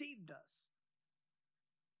and deceived us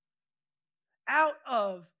out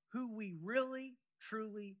of who we really,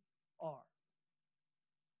 truly are.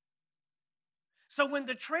 So when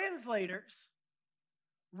the translators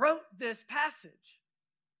wrote this passage,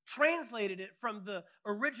 translated it from the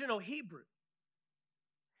original Hebrew,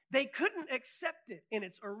 they couldn't accept it in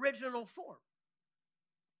its original form.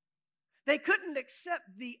 They couldn't accept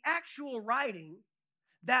the actual writing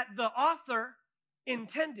that the author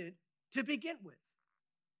intended to begin with.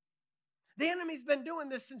 The enemy's been doing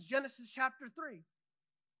this since Genesis chapter 3.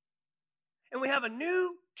 And we have a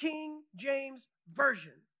new King James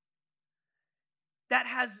Version that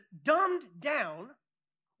has dumbed down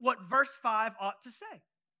what verse 5 ought to say.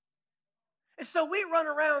 And so we run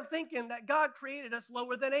around thinking that God created us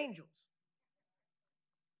lower than angels.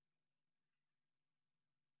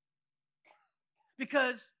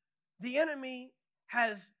 Because the enemy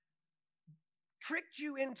has tricked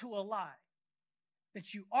you into a lie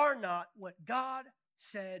that you are not what God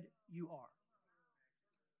said you are.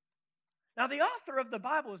 Now, the author of the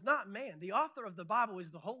Bible is not man. The author of the Bible is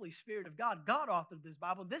the Holy Spirit of God. God authored this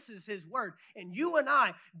Bible. This is his word. And you and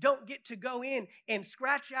I don't get to go in and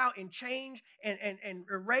scratch out and change and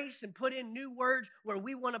erase and put in new words where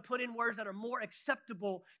we want to put in words that are more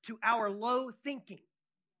acceptable to our low thinking.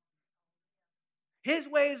 His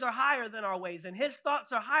ways are higher than our ways, and his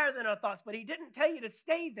thoughts are higher than our thoughts, but he didn't tell you to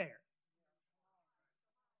stay there.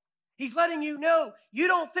 He's letting you know, you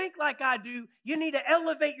don't think like I do. You need to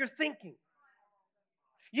elevate your thinking.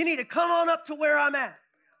 You need to come on up to where I'm at.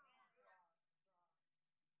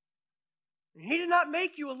 He did not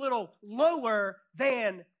make you a little lower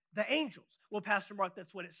than the angels. Well, Pastor Mark,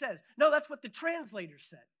 that's what it says. No, that's what the translator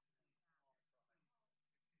said.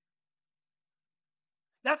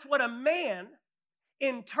 That's what a man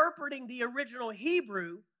interpreting the original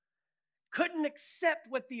Hebrew couldn't accept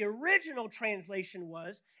what the original translation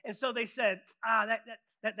was, and so they said,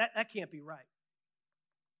 that can't be right.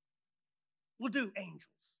 We'll do angels.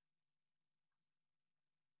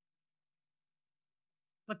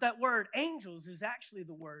 But that word angels is actually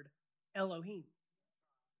the word Elohim.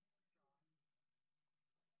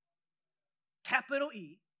 Capital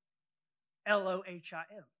E, Elohim.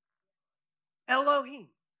 Elohim.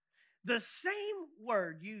 The same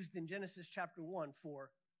word used in Genesis chapter 1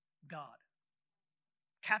 for God.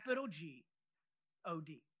 Capital G,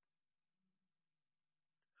 O-D.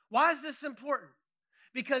 Why is this important?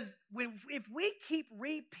 Because if we keep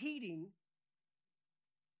repeating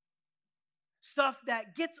stuff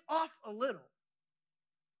that gets off a little,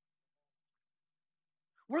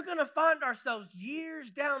 we're going to find ourselves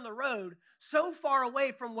years down the road so far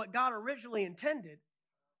away from what God originally intended,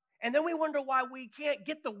 and then we wonder why we can't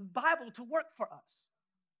get the Bible to work for us.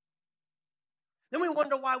 Then we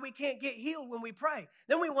wonder why we can't get healed when we pray.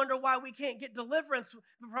 Then we wonder why we can't get deliverance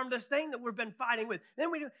from this thing that we've been fighting with.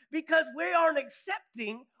 Because we aren't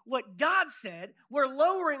accepting what God said. We're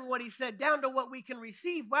lowering what he said down to what we can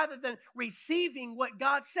receive rather than receiving what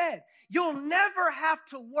God said. You'll never have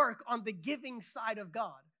to work on the giving side of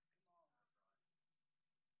God.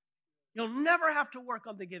 You'll never have to work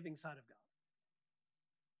on the giving side of God.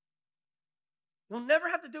 You'll never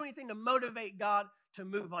have to do anything to motivate God to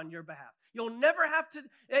move on your behalf. You'll never have to,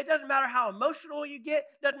 it doesn't matter how emotional you get,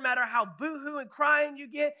 doesn't matter how boo-hoo and crying you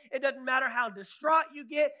get, it doesn't matter how distraught you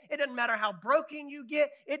get, it doesn't matter how broken you get,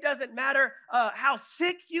 it doesn't matter how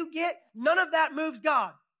sick you get, none of that moves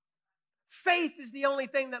God. Faith is the only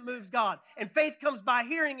thing that moves God. And faith comes by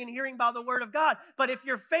hearing and hearing by the word of God. But if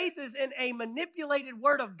your faith is in a manipulated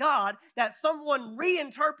word of God that someone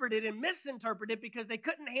reinterpreted and misinterpreted because they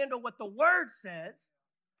couldn't handle what the word says,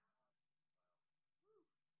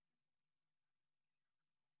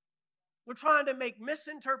 we're trying to make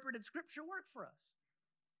misinterpreted scripture work for us.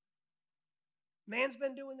 Man's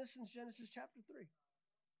been doing this since Genesis chapter 3.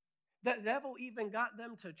 The devil even got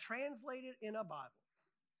them to translate it in a Bible.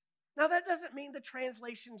 Now, that doesn't mean the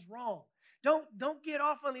translation's wrong. Don't get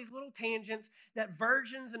off on these little tangents that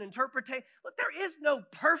versions and interpretation. Look, there is no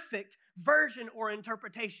perfect version or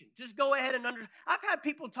interpretation. Just go ahead and I've had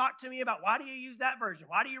people talk to me about, why do you use that version?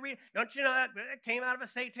 Why do you read? Don't you know that came out of a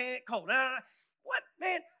satanic cult? What,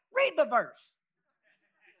 man? Read the verse.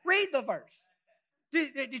 Read the verse.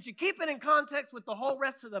 Did you keep it in context with the whole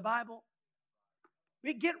rest of the Bible?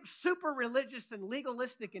 We get super religious and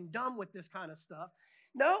legalistic and dumb with this kind of stuff.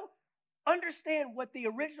 No, understand what the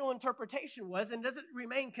original interpretation was, and does it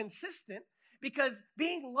remain consistent? Because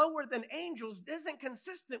being lower than angels isn't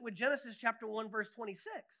consistent with Genesis chapter 1, verse 26.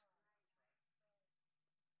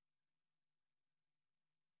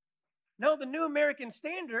 No, the New American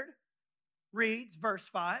Standard reads, verse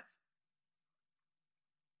 5,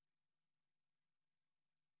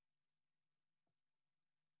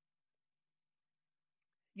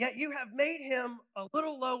 yet you have made him a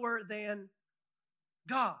little lower than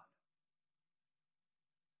God,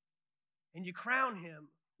 and you crown him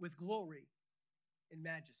with glory and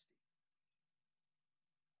majesty.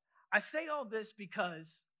 I say all this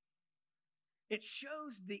because it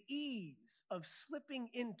shows the ease of slipping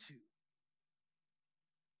into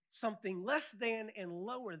something less than and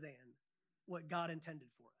lower than what God intended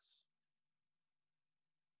for us.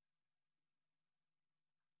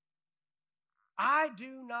 I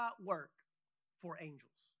do not work for angels.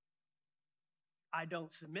 I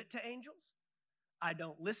don't submit to angels. I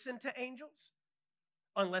don't listen to angels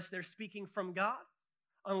unless they're speaking from God,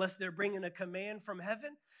 unless they're bringing a command from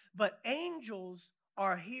heaven. But angels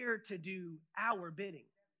are here to do our bidding.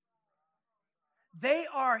 They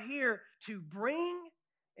are here to bring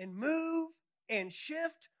and move and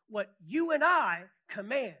shift what you and I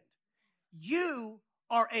command. You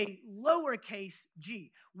are a lowercase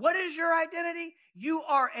g. What is your identity? You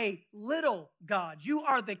are a little God. You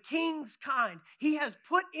are the king's kind. He has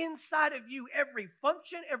put inside of you every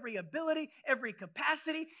function, every ability, every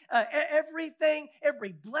capacity, everything,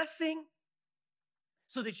 every blessing,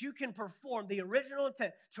 so that you can perform the original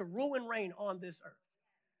intent to rule and reign on this earth.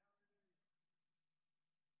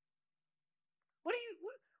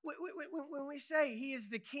 When we say he is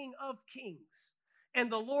the King of kings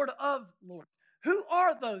and the Lord of lords, who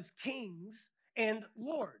are those kings and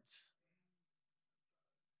lords?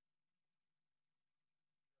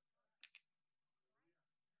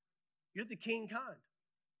 You're the king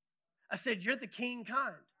kind. I said, you're the king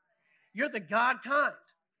kind. You're the God kind.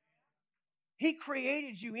 He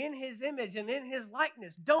created you in his image and in his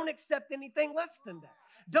likeness. Don't accept anything less than that.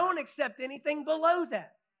 Don't accept anything below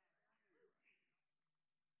that.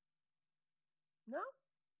 No.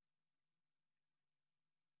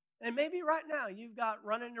 And maybe right now you've got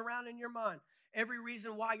running around in your mind every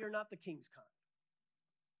reason why you're not the king's kind.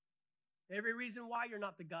 Every reason why you're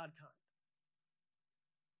not the God kind.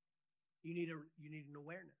 You need an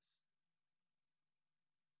awareness.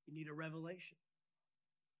 You need a revelation.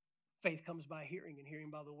 Faith comes by hearing, and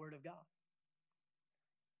hearing by the word of God.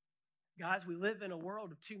 Guys, we live in a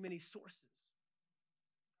world of too many sources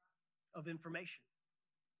of information.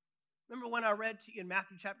 Remember when I read to you in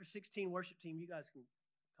Matthew chapter 16, worship team, you guys can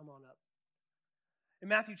come on up. In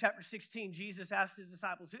Matthew chapter 16, Jesus asked his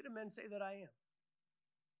disciples, who do men say that I am?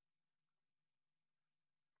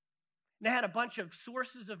 And they had a bunch of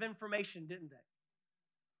sources of information, didn't they?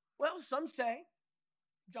 Well, some say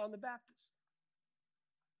John the Baptist.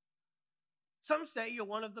 Some say you're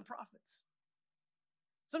one of the prophets.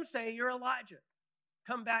 Some say you're Elijah.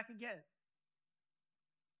 Come back again.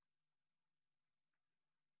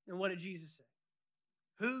 And what did Jesus say?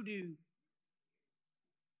 Who do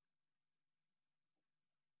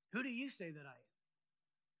you say that I am?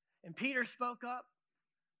 And Peter spoke up.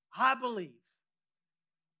 I believe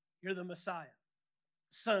you're the Messiah,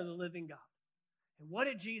 the Son of the living God. And what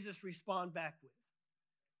did Jesus respond back with?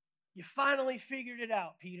 You finally figured it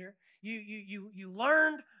out, Peter. You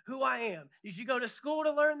learned who I am. Did you go to school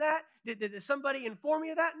to learn that? Did somebody inform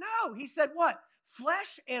you of that? No. He said what?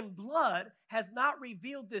 Flesh and blood has not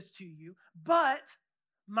revealed this to you, but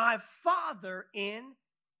my Father in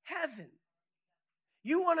heaven.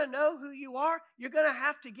 You want to know who you are? You're going to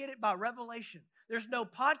have to get it by revelation. There's no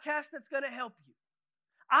podcast that's going to help you.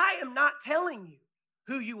 I am not telling you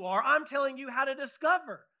who you are. I'm telling you how to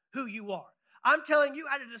discover who you are. I'm telling you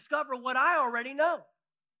how to discover what I already know.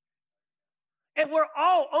 And we're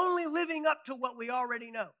all only living up to what we already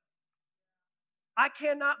know. I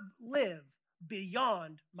cannot live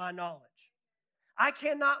beyond my knowledge. I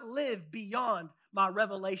cannot live beyond my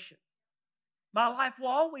revelation. My life will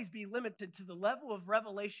always be limited to the level of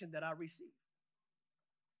revelation that I receive.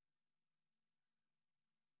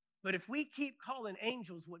 But if we keep calling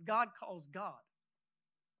angels what God calls God,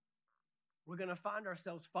 we're going to find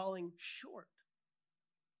ourselves falling short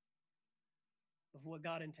of what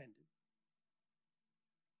God intended.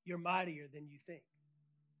 You're mightier than you think.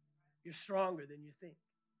 You're stronger than you think.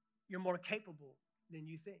 You're more capable than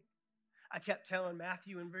you think. I kept telling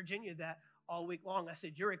Matthew and Virginia that all week long. I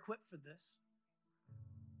said, you're equipped for this.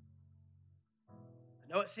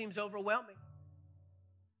 I know it seems overwhelming.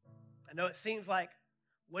 I know it seems like,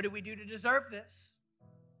 what do we do to deserve this?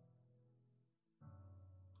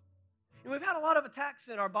 And we've had a lot of attacks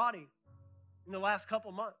in our body in the last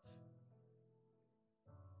couple months.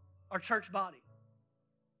 Our church body.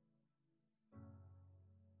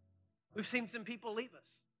 We've seen some people leave us,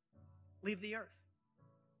 leave the earth.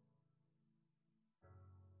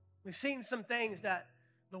 We've seen some things that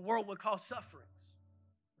the world would call sufferings.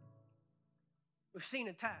 We've seen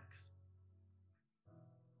attacks.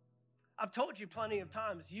 I've told you plenty of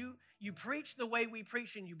times, you preach the way we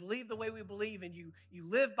preach and you believe the way we believe and you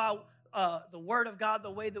live by the Word of God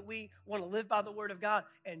the way that we want to live by the Word of God,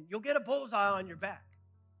 and you'll get a bullseye on your back.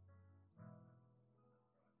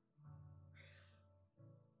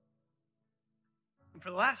 And for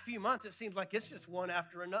the last few months, it seems like it's just one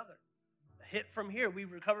after another. A hit from here, we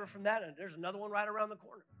recover from that, and there's another one right around the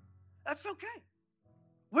corner. That's okay.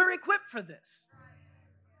 We're equipped for this.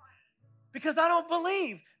 Because I don't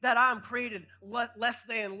believe that I'm created less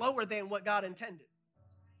than, lower than what God intended.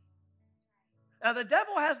 Now, the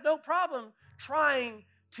devil has no problem trying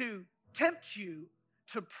to tempt you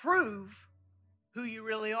to prove who you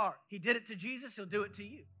really are. He did it to Jesus, he'll do it to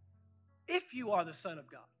you. If you are the Son of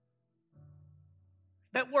God.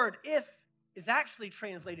 That word if is actually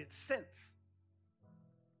translated since.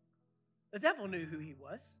 The devil knew who he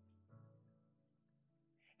was.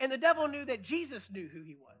 And the devil knew that Jesus knew who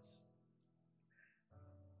he was.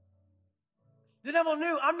 The devil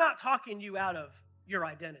knew, I'm not talking you out of your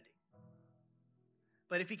identity.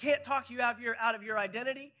 But if he can't talk you out of your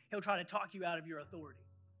identity, he'll try to talk you out of your authority.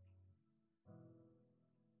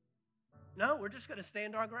 No, we're just going to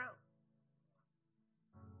stand our ground.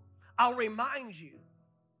 I'll remind you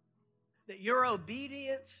that your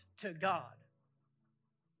obedience to God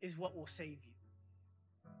is what will save you.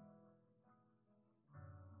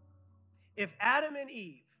 If Adam and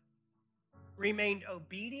Eve remained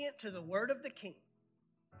obedient to the word of the king,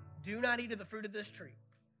 do not eat of the fruit of this tree,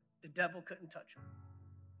 the devil couldn't touch them.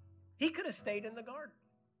 He could have stayed in the garden.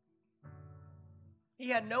 He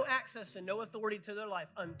had no access and no authority to their life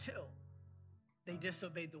until they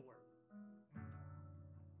disobeyed the word.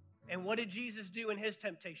 And what did Jesus do in his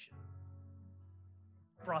temptation?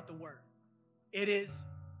 Brought the word. It is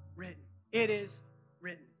written. It is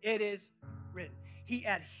written. It is written. He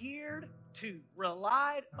adhered to,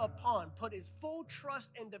 relied upon, put his full trust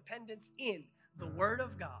and dependence in the word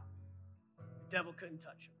of God. The devil couldn't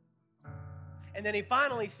touch him. And then he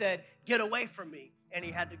finally said, "Get away from me," and he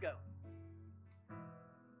had to go.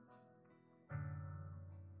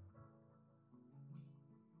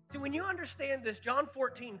 See, when you understand this, John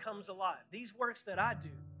 14 comes alive. These works that I do,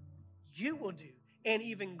 you will do, and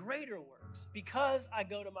even greater works, because I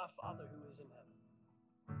go to my Father who is in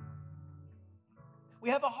heaven. We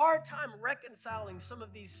have a hard time reconciling some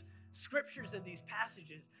of these scriptures and these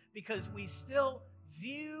passages because we still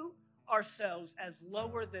view ourselves as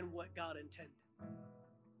lower than what God intended.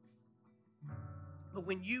 But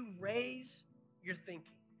when you raise your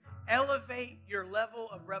thinking, elevate your level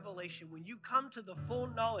of revelation, when you come to the full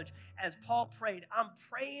knowledge, as Paul prayed, I'm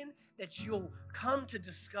praying that you'll come to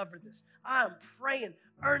discover this. I'm praying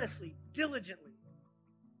earnestly, diligently,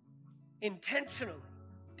 intentionally,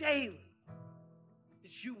 daily,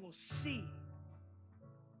 that you will see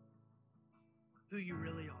who you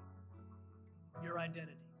really are, your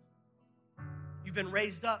identity. You've been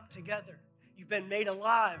raised up together. You've been made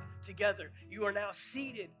alive together. You are now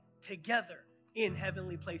seated together in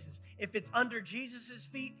heavenly places. If it's under Jesus'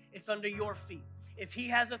 feet, it's under your feet. If he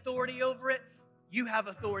has authority over it, you have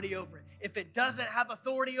authority over it. If it doesn't have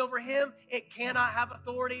authority over him, it cannot have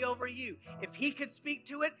authority over you. If he could speak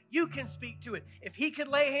to it, you can speak to it. If he could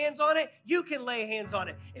lay hands on it, you can lay hands on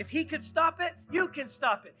it. If he could stop it, you can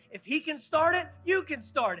stop it. If he can start it, you can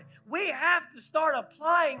start it. We have to start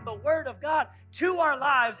applying the word of God to our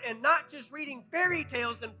lives and not just reading fairy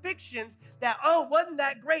tales and fictions that, oh, wasn't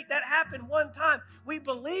that great? That happened one time. We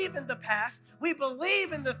believe in the past. We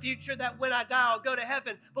believe in the future that when I die, I'll go to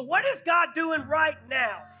heaven. But what is God doing right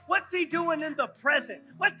now? What's he doing in the present?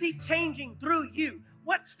 What's he changing through you?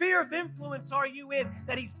 What sphere of influence are you in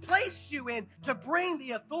that he's placed you in to bring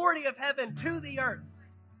the authority of heaven to the earth?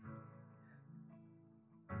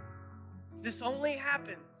 This only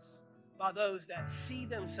happens by those that see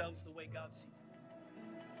themselves the way God sees them.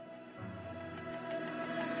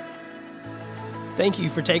 Thank you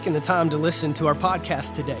for taking the time to listen to our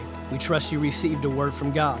podcast today. We trust you received a word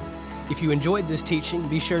from God. If you enjoyed this teaching,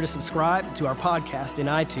 be sure to subscribe to our podcast in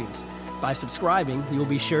iTunes. By subscribing, you'll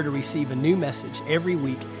be sure to receive a new message every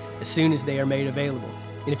week as soon as they are made available.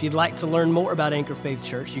 And if you'd like to learn more about Anchor Faith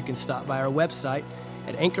Church, you can stop by our website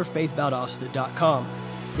at anchorfaithvaldosta.com.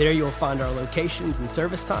 There you'll find our locations and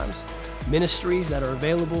service times, ministries that are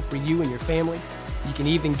available for you and your family. You can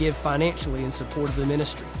even give financially in support of the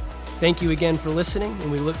ministry. Thank you again for listening,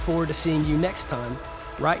 and we look forward to seeing you next time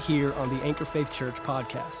right here on the Anchor Faith Church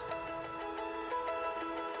podcast.